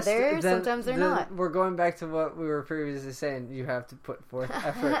sometimes they're there, sometimes they're not. We're going back to what we were previously saying. You have to put forth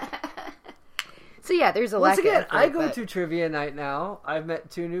effort. So yeah, there's a lack of effort. I go to trivia night now. I've met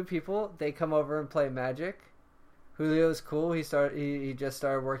 2 new people. They come over and play Magic. Julio's cool. He just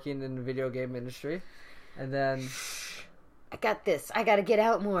started working in the video game industry, and then I got this. I got to get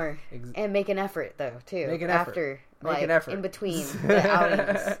out more and make an effort though too. Make an effort. After, make an effort in between the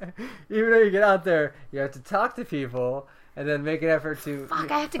outings. Even though you get out there, you have to talk to people and then make an effort to. Fuck!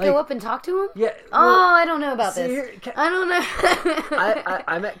 I have to go up and talk to them. Yeah. Well, I don't know about this. I don't know.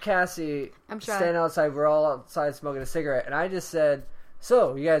 I met Cassie. Standing outside. We're all outside smoking a cigarette, and I just said,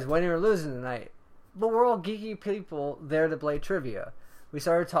 "So, you guys winning or losing tonight?" But we're all geeky people there to play trivia. We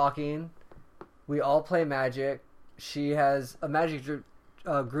started talking. We all play Magic. She has a Magic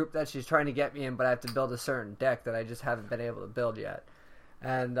group that she's trying to get me in, but I have to build a certain deck that I just haven't been able to build yet.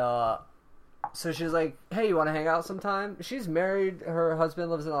 And so she's like, hey, you want to hang out sometime? She's married. Her husband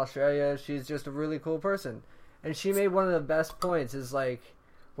lives in Australia. She's just a really cool person. And she made one of the best points is like,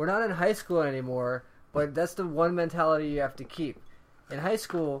 we're not in high school anymore, but that's the one mentality you have to keep. In high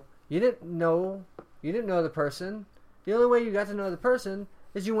school, you didn't know the person. The only way you got to know the person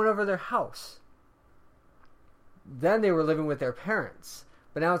is you went over their house. Then they were living with their parents,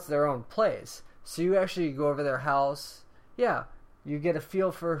 but now it's their own place. So you actually go over their house. Yeah, you get a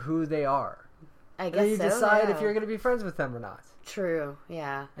feel for who they are. I guess and you decide yeah. if you're going to be friends with them or not. True,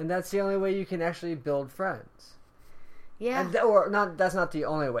 yeah. And that's the only way you can actually build friends. Yeah. That's not the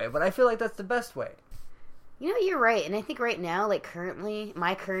only way, but I feel like that's the best way. You know, you're right. And I think right now, like currently,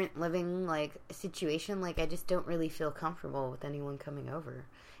 my current living like situation, like I just don't really feel comfortable with anyone coming over.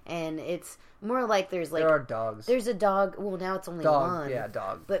 And it's more like there are dogs. There's a dog. Well, now it's only one. Yeah,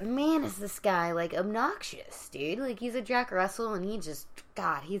 dog. But man, is this guy like obnoxious, dude? Like he's a Jack Russell, and he's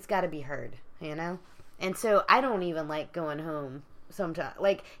got to be heard, you know. And so I don't even like going home sometimes.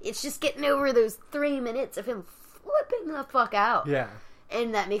 Like it's just getting over those 3 minutes of him flipping the fuck out. Yeah.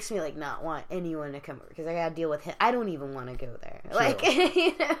 And that makes me like not want anyone to come over because I gotta deal with him. I don't even want to go there. True. Like,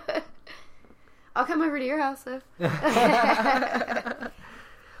 you know, I'll come over to your house though.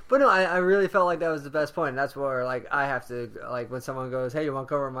 But no, I really felt like that was the best point. And that's where like I have to like when someone goes, "Hey, you want to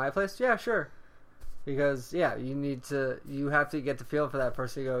go over to my place?" Yeah, sure. Because yeah, you have to get the feel for that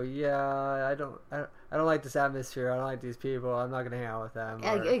person. You go, yeah, I don't like this atmosphere. I don't like these people. I'm not gonna hang out with them.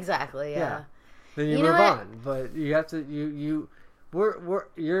 Or, exactly. Yeah. Then you move on. But you have to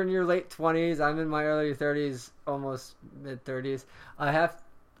you're in your late 20s. I'm in my early 30s, almost mid 30s.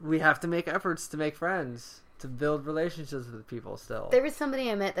 we have to make efforts to make friends, to build relationships with people still. There was somebody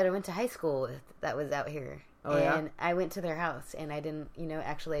I met that I went to high school with that was out here. Oh, and yeah? I went to their house, and I didn't,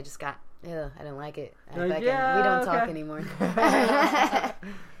 actually I just got, I didn't like it. Like, we okay. don't talk anymore.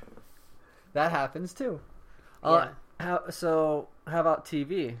 That happens too. Yeah. How about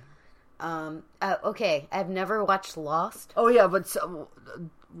TV? Okay, I've never watched Lost. Oh yeah, but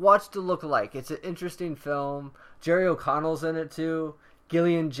watch The Lookalike. It's an interesting film. Jerry O'Connell's in it too.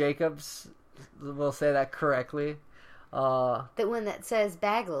 Gillian Jacobs, we'll say that correctly. The one that says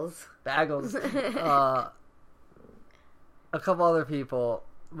Bagels. Bagels. A couple other people,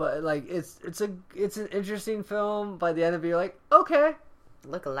 but like it's an interesting film. By the end of it, you're like, okay,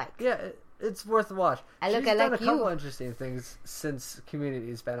 Look alike. yeah, it's worth a watch. I look She's done like a couple you. interesting things since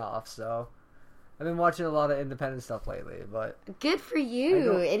Community's been off, so I've been watching a lot of independent stuff lately. But Good for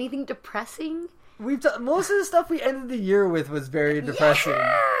you. Anything depressing? we've done most of the stuff we ended the year with was very depressing.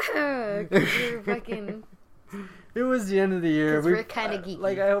 Yeah! 'Cause you're fucking... It was the end of the year. 'Cause we're kinda geeky.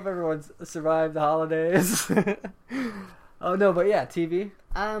 Like, I hope everyone's survived the holidays. Oh no, but yeah, TV.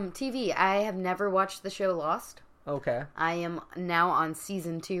 TV. I have never watched the show Lost. Okay. I am now on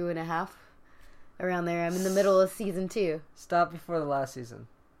season 2.5. Around there. I'm in the middle of season 2. Stop before the last season.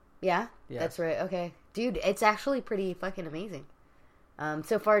 Yeah? Yes. That's right. Okay. Dude, it's actually pretty fucking amazing.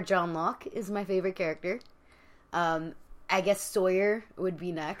 So far, John Locke is my favorite character. I guess Sawyer would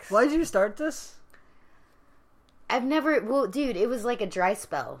be next. Why did you start this? I've never... Well, dude, it was like a dry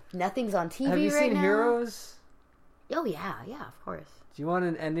spell. Nothing's on TV right now. Have you seen Heroes? Oh, yeah. Yeah, of course. Do you want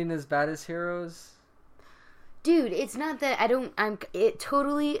an ending as bad as Heroes? Dude, it's not that I'm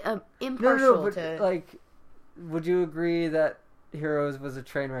totally impartial No, but to... like, would you agree that Heroes was a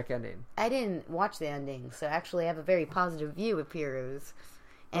train wreck ending? I didn't watch the ending, so actually I have a very positive view of Heroes.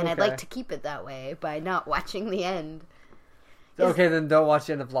 And I'd Okay. like to keep it that way by not watching the end. Okay, then don't watch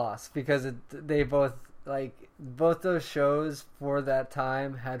the end of Lost, because they both those shows for that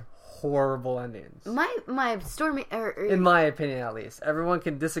time had horrible endings. My stormy... In my opinion, at least. Everyone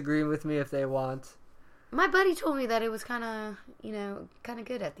can disagree with me if they want. My buddy told me that it was kind of, kind of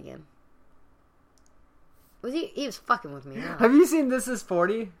good at the end. Was he? He was fucking with me. No. Have you seen This Is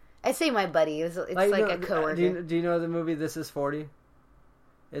 40? I say my buddy. It's like a coworker. Do you know the movie This Is 40?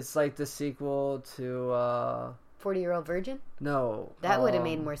 It's like the sequel to 40-Year-Old Virgin? No. That would have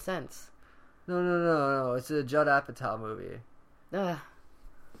made more sense. No. It's a Judd Apatow movie. Ugh.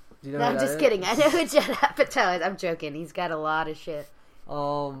 Do you know No, who I'm that just is? kidding. I know who Judd Apatow is. I'm joking. He's got a lot of shit.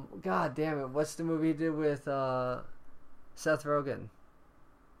 God damn it. What's the movie he did with Seth Rogen?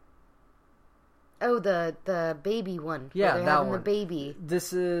 Oh, the baby one. Yeah, where they're that having one. the baby.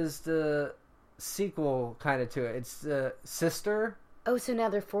 This is the sequel kind of to it. It's the sister. Oh, so now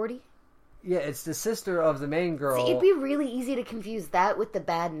they're 40? Yeah, it's the sister of the main girl. See, it'd be really easy to confuse that with the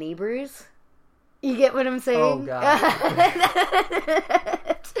Bad Neighbors. You get what I'm saying? Oh, God.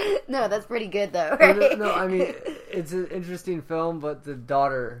 No, that's pretty good, though, right? No, I mean, it's an interesting film, but the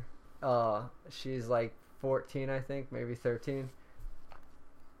daughter, she's like 14, I think, maybe 13.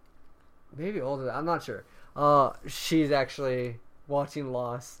 Maybe older. I'm not sure. She's actually watching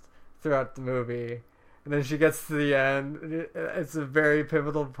Lost throughout the movie. And then she gets to the end. And it's a very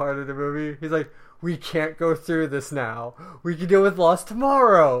pivotal part of the movie. He's like, we can't go through this now. We can deal with Lost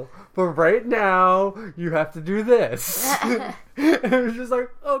tomorrow. But right now, you have to do this. And it was just like,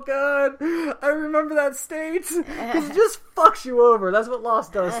 oh God, I remember that state. Because it just fucks you over. That's what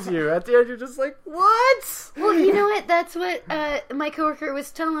Lost does to you. At the end, you're just like, what? Well, you know what? That's what my coworker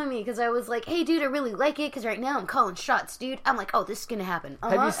was telling me. Because I was like, hey, dude, I really like it. Because right now I'm calling shots, dude. I'm like, oh, this is going to happen.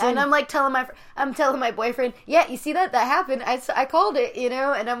 Have you seen... And I'm like telling my boyfriend, yeah, you see that? That happened. I called it,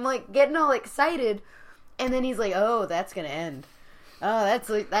 And I'm like getting all excited. And then he's like, oh, that's going to end. Oh,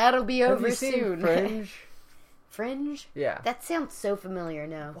 that'll be over soon. Have you seen Fringe? Fringe? Yeah. That sounds so familiar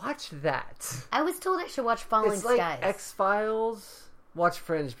now. Watch that. I was told I should watch Falling It's like Skies. X-Files. Watch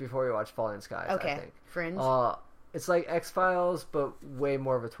Fringe before you watch Falling Skies, Okay, I think. Fringe. It's like X-Files, but way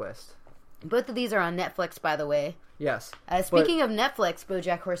more of a twist. Both of these are on Netflix, by the way. Yes. Speaking of Netflix,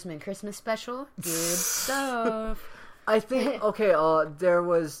 BoJack Horseman Christmas special. Good stuff. I think, okay, there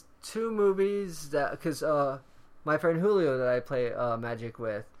was 2 movies that, because my friend Julio that I play Magic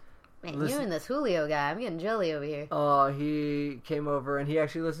with. Man, you and this Julio guy, I'm getting jelly over here. He came over and he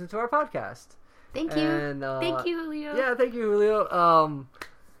actually listened to our podcast. Thank you. And, thank you, Julio. Yeah, thank you, Julio.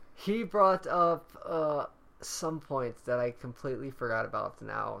 He brought up some points that I completely forgot about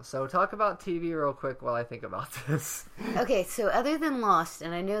now. So talk about TV real quick while I think about this. Okay, so other than Lost,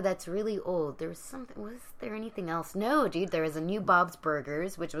 and I know that's really old, there was something, was there anything else? No, dude, there was a new Bob's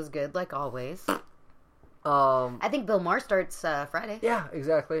Burgers, which was good, like always. I think Bill Maher starts Friday. Yeah,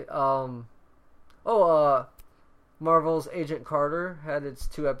 exactly. Marvel's Agent Carter had its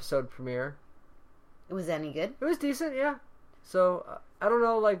 2-episode premiere. Was that any good? It was decent, yeah. So, I don't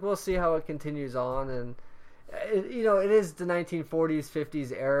know, like, we'll see how it continues on, and, it is the 1940s,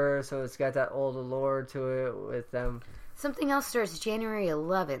 50s era, so it's got that old allure to it with them. Something else starts January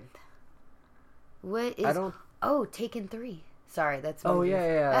 11th. What is... Taken 3. Sorry, that's movies. Oh,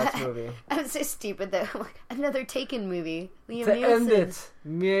 yeah, that's a movie. I'm so stupid, though. Another Taken movie. Liam to Neeson. End it,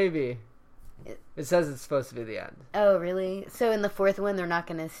 maybe. It says it's supposed to be the end. Oh, really? So in the 4th one, they're not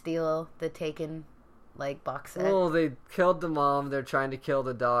going to steal the Taken, box set? Well, they killed the mom. They're trying to kill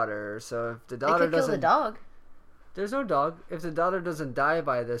the daughter. So if the daughter they could kill the dog. There's no dog. If the daughter doesn't die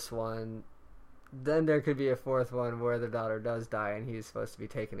by this one, then there could be a 4th one where the daughter does die and he's supposed to be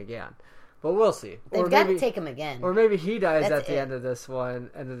taken again. But we'll see. They've got to take him again. Or maybe he dies That's at the end of this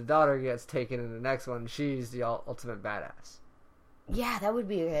one, and then the daughter gets taken in the next one. She's the ultimate badass. Yeah, that would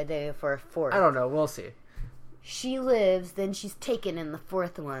be a good idea for a 4th. I don't know. We'll see. She lives, then she's taken in the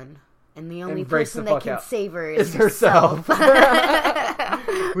 4th one. And the only person that can save her is herself.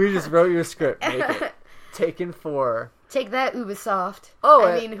 We just wrote your script. Make it. Taken 4. Take that, Ubisoft. Oh,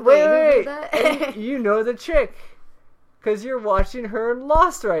 wait, who did that? And you know the chick. Because you're watching her in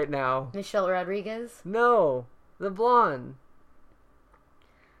Lost right now. Michelle Rodriguez? No. The blonde.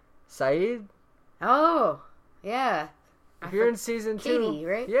 Saeed? Oh, yeah. If you're in season 2. Katie,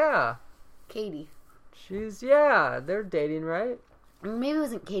 right? Yeah. Katie. They're dating, right? Maybe it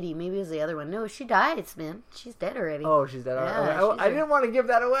wasn't Katie. Maybe it was the other one. No, she died, man. She's dead already. Oh, she's dead already. Yeah, I didn't want to give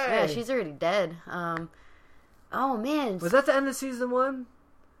that away. Yeah, she's already dead. Oh, man. Was that the end of season 1?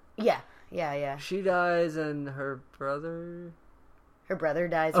 Yeah. She dies and her brother... Her brother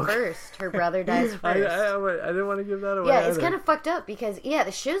dies first. Her brother dies first. I didn't want to give that away. Yeah, it's kind of fucked up because,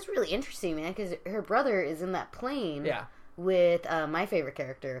 the show's really interesting, man, because her brother is in that plane. Yeah. With my favorite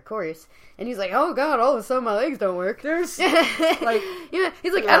character, of course, and he's like, "Oh God, all of a sudden my legs don't work." There's he's like,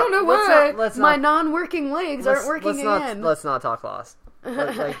 "I don't know why my non-working legs aren't working again." Let's not talk Lost.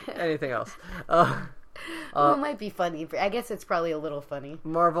 Like anything else. It might be funny. I guess it's probably a little funny.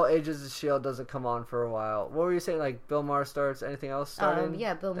 Marvel Agents of S.H.I.E.L.D. doesn't come on for a while. What were you saying? Like Bill Maher starts? Anything else starting?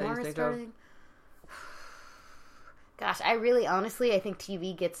 Yeah, Bill Maher starting. Gosh, honestly, I think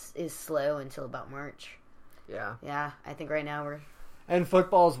TV is slow until about March. Yeah. Yeah, I think right now we're... And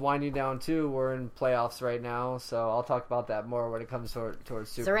football's winding down, too. We're in playoffs right now, so I'll talk about that more when it comes towards Super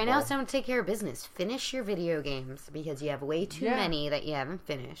Bowl. So right now it's time to take care of business. Finish your video games, because you have way too many that you haven't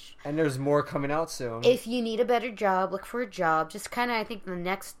finished. And there's more coming out soon. If you need a better job, look for a job. Just kind of, I think the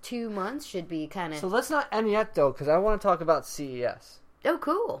next 2 months should be kind of... So let's not end yet, though, because I want to talk about CES. Oh,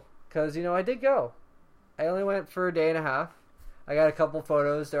 cool. Because, I did go. I only went for a day and a half. I got a couple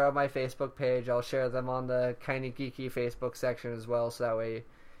photos. They're on my Facebook page. I'll share them on the Kinda Geeky Facebook section as well, so that way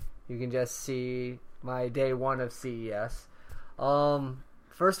you can just see my day 1 of CES.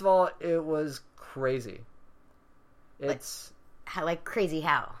 First of all, it was crazy. It's... Like crazy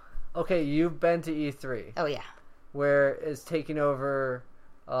how? Okay, you've been to E3. Oh, yeah. Where it's taking over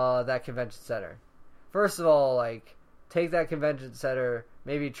that convention center. First of all, take that convention center,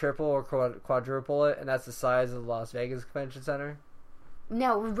 maybe triple or quadruple it, and that's the size of the Las Vegas Convention Center.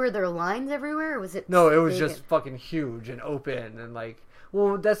 Now, were there lines everywhere, or was it... No, it was just fucking huge and open, and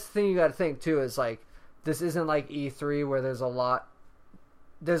well, that's the thing you gotta think, too, is this isn't like E3 where there's a lot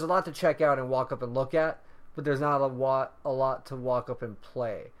to check out and walk up and look at, but there's not a lot to walk up and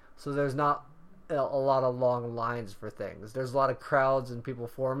play. So there's not a lot of long lines for things. There's a lot of crowds and people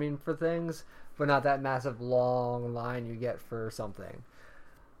forming for things, but not that massive long line you get for something.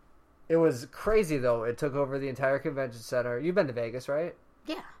 It was crazy, though. It took over the entire convention center. You've been to Vegas, right?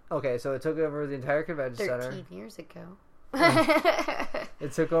 Yeah. Okay, so it took over the entire convention 13 center. 13 years ago.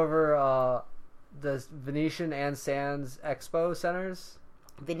 It took over the Venetian and Sands Expo centers.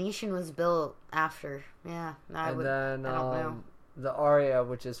 Venetian was built after. Yeah. I don't know. The Aria,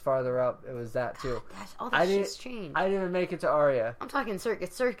 which is farther up, it was that too. All that shit's changed. I didn't even make it to Aria. I'm talking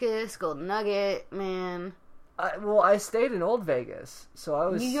Circus, Golden Nugget, man. I stayed in Old Vegas, so I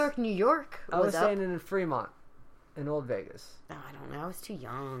was... New York. I was staying in Fremont, in Old Vegas. Oh, I don't know. I was too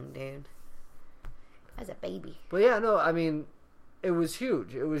young, dude. I was a baby. But yeah, no, I mean, it was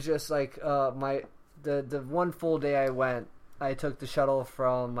huge. It was just the one full day I went, I took the shuttle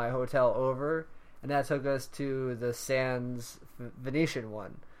from my hotel over, and that took us to the Sands Venetian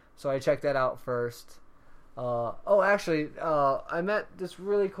one. So I checked that out first. I met this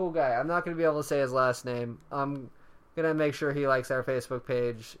really cool guy. I'm not going to be able to say his last name. I'm going to make sure he likes our Facebook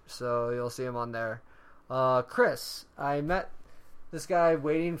page, so you'll see him on there. Chris. I met this guy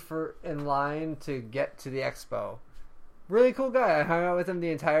waiting in line to get to the expo. Really cool guy. I hung out with him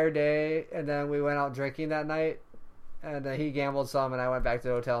the entire day, and then we went out drinking that night. And he gambled some, and I went back to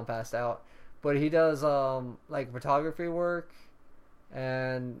the hotel and passed out. But he does like photography work,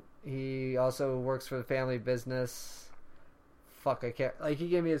 and he also works for the family business. Fuck, I can't. Like, he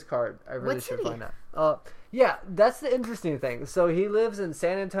gave me his card. I really should find that. Yeah, that's the interesting thing. So he lives in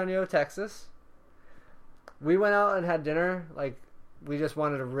San Antonio, Texas. We went out and had dinner. Like, we just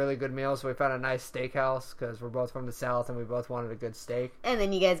wanted a really good meal, so we found a nice steakhouse because we're both from the South and we both wanted a good steak. And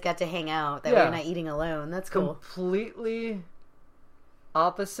then you guys got to hang out. That way you're not eating alone. That's cool. Completely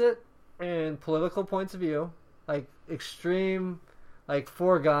opposite in political points of view. Like, extreme, like,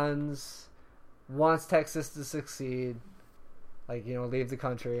 for guns, wants Texas to succeed, like, you know, leave the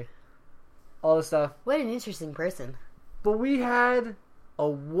country, all this stuff. What an interesting person. But we had a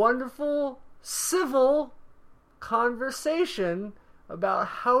wonderful, civil conversation about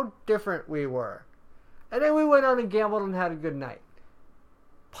how different we were. And then we went out and gambled and had a good night.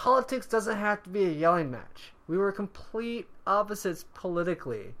 Politics doesn't have to be a yelling match. We were complete opposites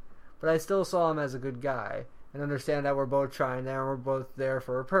politically, but I still saw him as a good guy and understand that we're both trying there and we're both there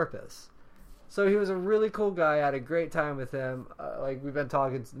for a purpose. So he was a really cool guy. I had a great time with him. Like, we've been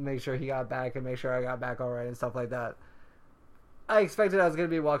talking to make sure he got back and make sure I got back all right and stuff like that. I expected I was going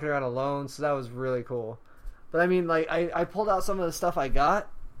to be walking around alone, so that was really cool. But I mean, like, I pulled out some of the stuff I got,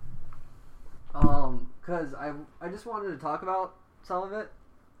 because I just wanted to talk about some of it,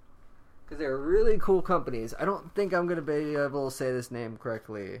 because they're really cool companies. I don't think I'm going to be able to say this name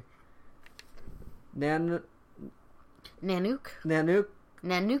correctly. Nanook? Nanu.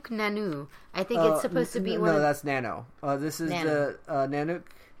 I think it's supposed to be one. No, that's Nano. This is the Nanook.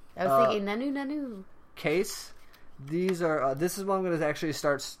 I was thinking Nanu. Case. These are. This is what I'm going to actually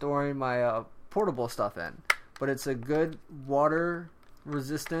start storing my portable stuff in. But it's a good water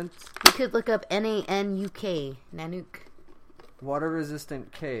resistant. You could look up Nanuk. Nanook. Water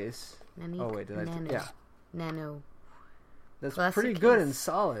resistant case. Nanook. Oh wait, did Nano. I? Yeah. Nano. That's Plastic pretty case. good and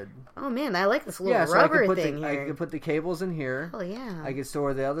solid. Oh man, I like this little Yeah, so rubber I could thing here. I could put the cables in here. Oh yeah. I could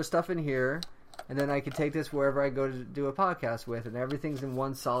store the other stuff in here, and then I could take this wherever I go to do a podcast with, and everything's in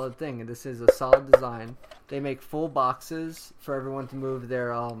one solid thing. And this is a solid design. They make full boxes for everyone to move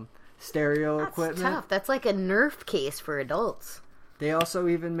their stereo equipment. That's tough. That's like a Nerf case for adults. They also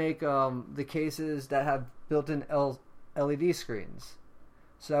even make the cases that have built-in LED screens.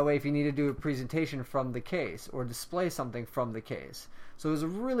 So that way if you need to do a presentation from the case or display something from the case. So it was a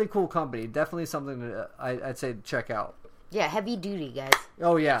really cool company. Definitely something that I'd say to check out. Yeah, heavy duty, guys.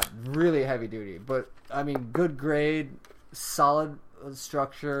 Oh yeah, really heavy duty. But, I mean, good grade, solid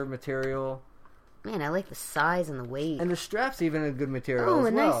structure, material. Man, I like the size and the weight. And the strap's even a good material Oh, as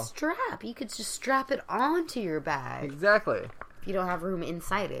a well. nice strap. You could just strap it onto your bag. Exactly. If you don't have room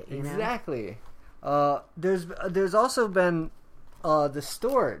inside it, you know? Exactly. There's also been the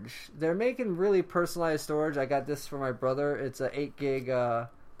storage. They're making really personalized storage. I got this for my brother. It's a 8 gig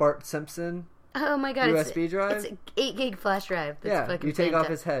Bart Simpson Oh my god, USB drive. It's an 8 gig flash drive. That's Yeah, fucking you take off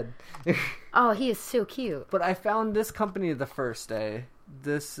his fantastic. head. Oh, he is so cute. But I found this company the first day.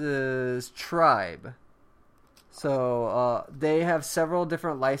 This is Tribe. So they have several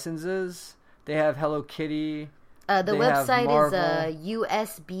different licenses. They have Hello Kitty. The they website have is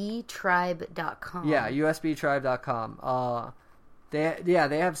usbtribe.com. Yeah, usbtribe.com. They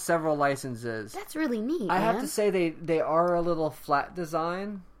have several licenses. That's really neat. I have man. to say they are a little flat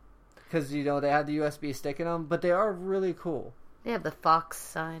design because you know they have the USB stick in them, but they are really cool. They have the Fox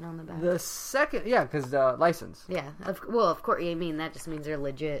sign on the back. The second, yeah, because license. Yeah, of course. I mean, that just means they're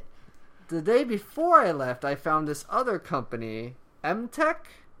legit. The day before I left, I found this other company, MTech.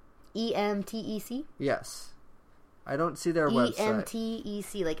 EMTEC. Yes, I don't see their website.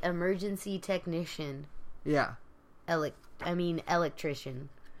 EMTEC, like emergency technician. Yeah. Electrician.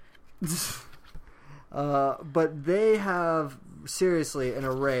 But they have seriously an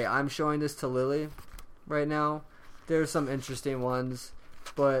array. I'm showing this to Lillie right now. There's some interesting ones,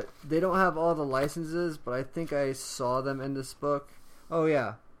 but they don't have all the licenses, but I think I saw them in this book. Oh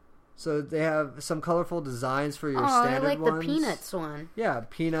yeah. So they have some colorful designs for your standard I like ones. the Peanuts one. Yeah,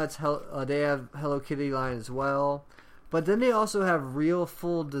 Peanuts. They have Hello Kitty line as well. But then they also have real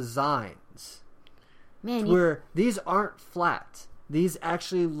full designs. Man, where these aren't flat. These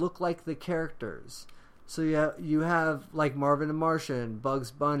actually look like the characters. So you have like Marvin the Martian,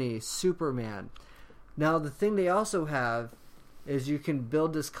 Bugs Bunny, Superman. Now the thing they also have is you can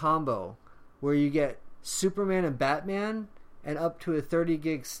build this combo where you get Superman and Batman and up to a 30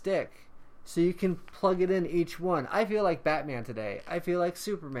 gig stick. So you can plug it in each one. I feel like Batman today. I feel like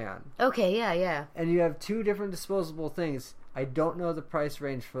Superman. Okay, yeah. And you have two different disposable things. I don't know the price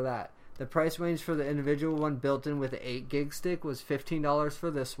range for that. The price range for the individual one built in with the 8 gig stick was $15 for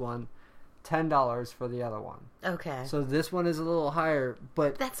this one, $10 for the other one. Okay. So this one is a little higher,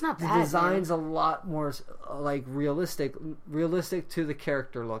 but that's not the bad. design's a lot more like realistic to the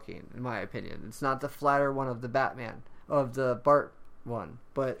character looking, in my opinion. It's not the flatter one of the Batman, of the Bart one,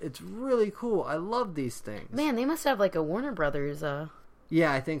 but it's really cool. I love these things. Man, they must have like a Warner Brothers.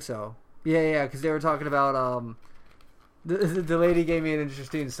 Yeah, I think so. Yeah, because they were talking about the lady gave me an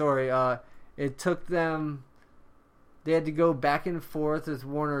interesting story. It took them. They had to go back and forth with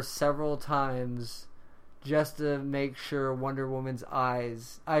Warner several times just to make sure Wonder Woman's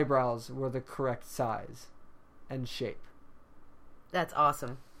eyebrows were the correct size and shape. That's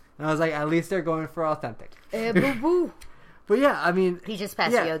awesome. And I was like, at least they're going for authentic. Boo-boo. But yeah, I mean... He just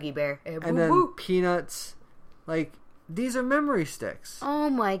passed Yogi Bear. And then Peanuts. Like, these are memory sticks. Oh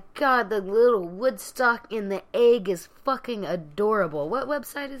my god, the little Woodstock in the egg is fucking adorable. What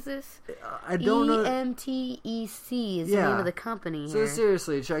website is this? I don't know. EMTEC is the name of the company here. So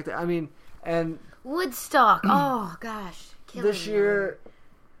seriously, check that. I mean, and... Woodstock. Oh, gosh. This year,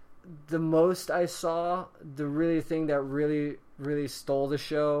 the most I saw, the really thing that really, really stole the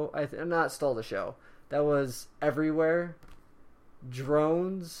show... not stole the show. That was everywhere.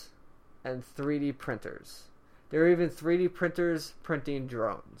 Drones and 3D printers. There are even 3D printers printing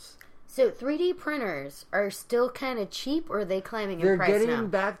drones. So 3D printers are still kind of cheap, or are they climbing in price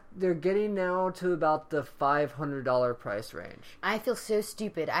now? They're getting now to about the $500 price range. I feel so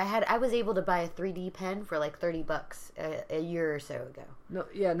stupid. I was able to buy a 3D pen for like $30 a year or so ago. No,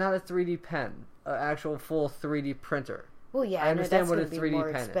 yeah, not a 3D pen, an actual full 3D printer. Well, yeah, I understand what a 3D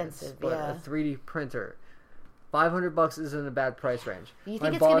 3D pen expensive, is, but a 3D printer, $500 isn't a bad price range. You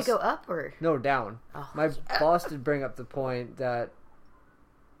think it's going to go up or no, down? Oh, my boss did bring up the point that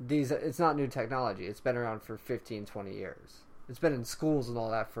it's not new technology. It's been around for 15, 20 years. It's been in schools and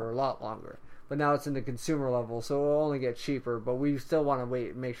all that for a lot longer. But now it's in the consumer level, so it'll only get cheaper. But we still want to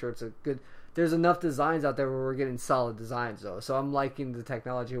wait and make sure it's a good... There's enough designs out there where we're getting solid designs, though. So I'm liking the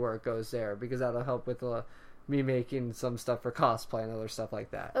technology where it goes there, because that'll help with me making some stuff for cosplay and other stuff like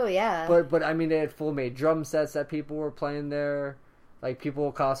that. Oh, yeah. But I mean, they had full-made drum sets that people were playing there. Like,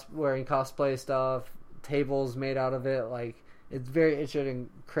 people wearing cosplay stuff. Tables made out of it. Like... It's very interesting and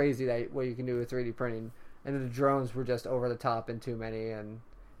crazy that what you can do with 3D printing. And the drones were just over the top and too many and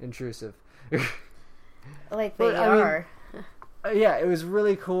intrusive. Like they are. Yeah, it was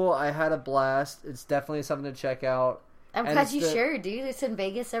really cool. I had a blast. It's definitely something to check out. I'm glad you shared, dude. It's in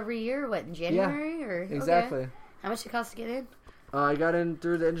Vegas every year. What, in January? Yeah, or exactly. Okay. How much it cost to get in? I got in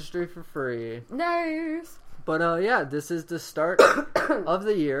through the industry for free. Nice. But yeah, this is the start of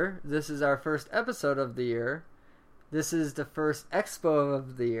the year. This is our first episode of the year. This is the first expo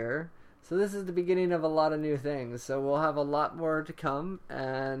of the year. So this is the beginning of a lot of new things. So we'll have a lot more to come,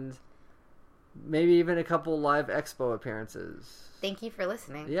 and maybe even a couple live expo appearances. Thank you for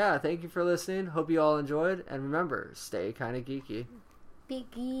listening. Yeah, thank you for listening. Hope you all enjoyed. And remember, stay kind of geeky. Be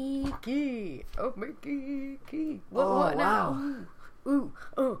geeky. Oh, my geeky. What wow. Now? Ooh.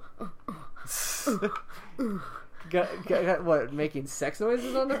 Got what, making sex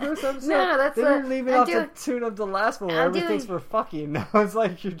noises on the first episode? No, that's they didn't leave it off the tune of the last one where everything's for fucking. Now it's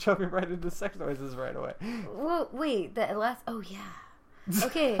like you're jumping right into sex noises right away. Well, wait, that last... Oh, yeah.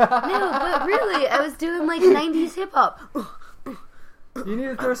 Okay. No, but really, I was doing like 90s hip-hop. You need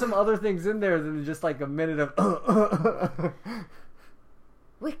to throw some other things in there than just like a minute of...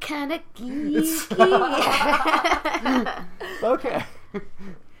 We're kind of geeky. Okay.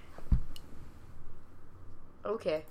 Okay.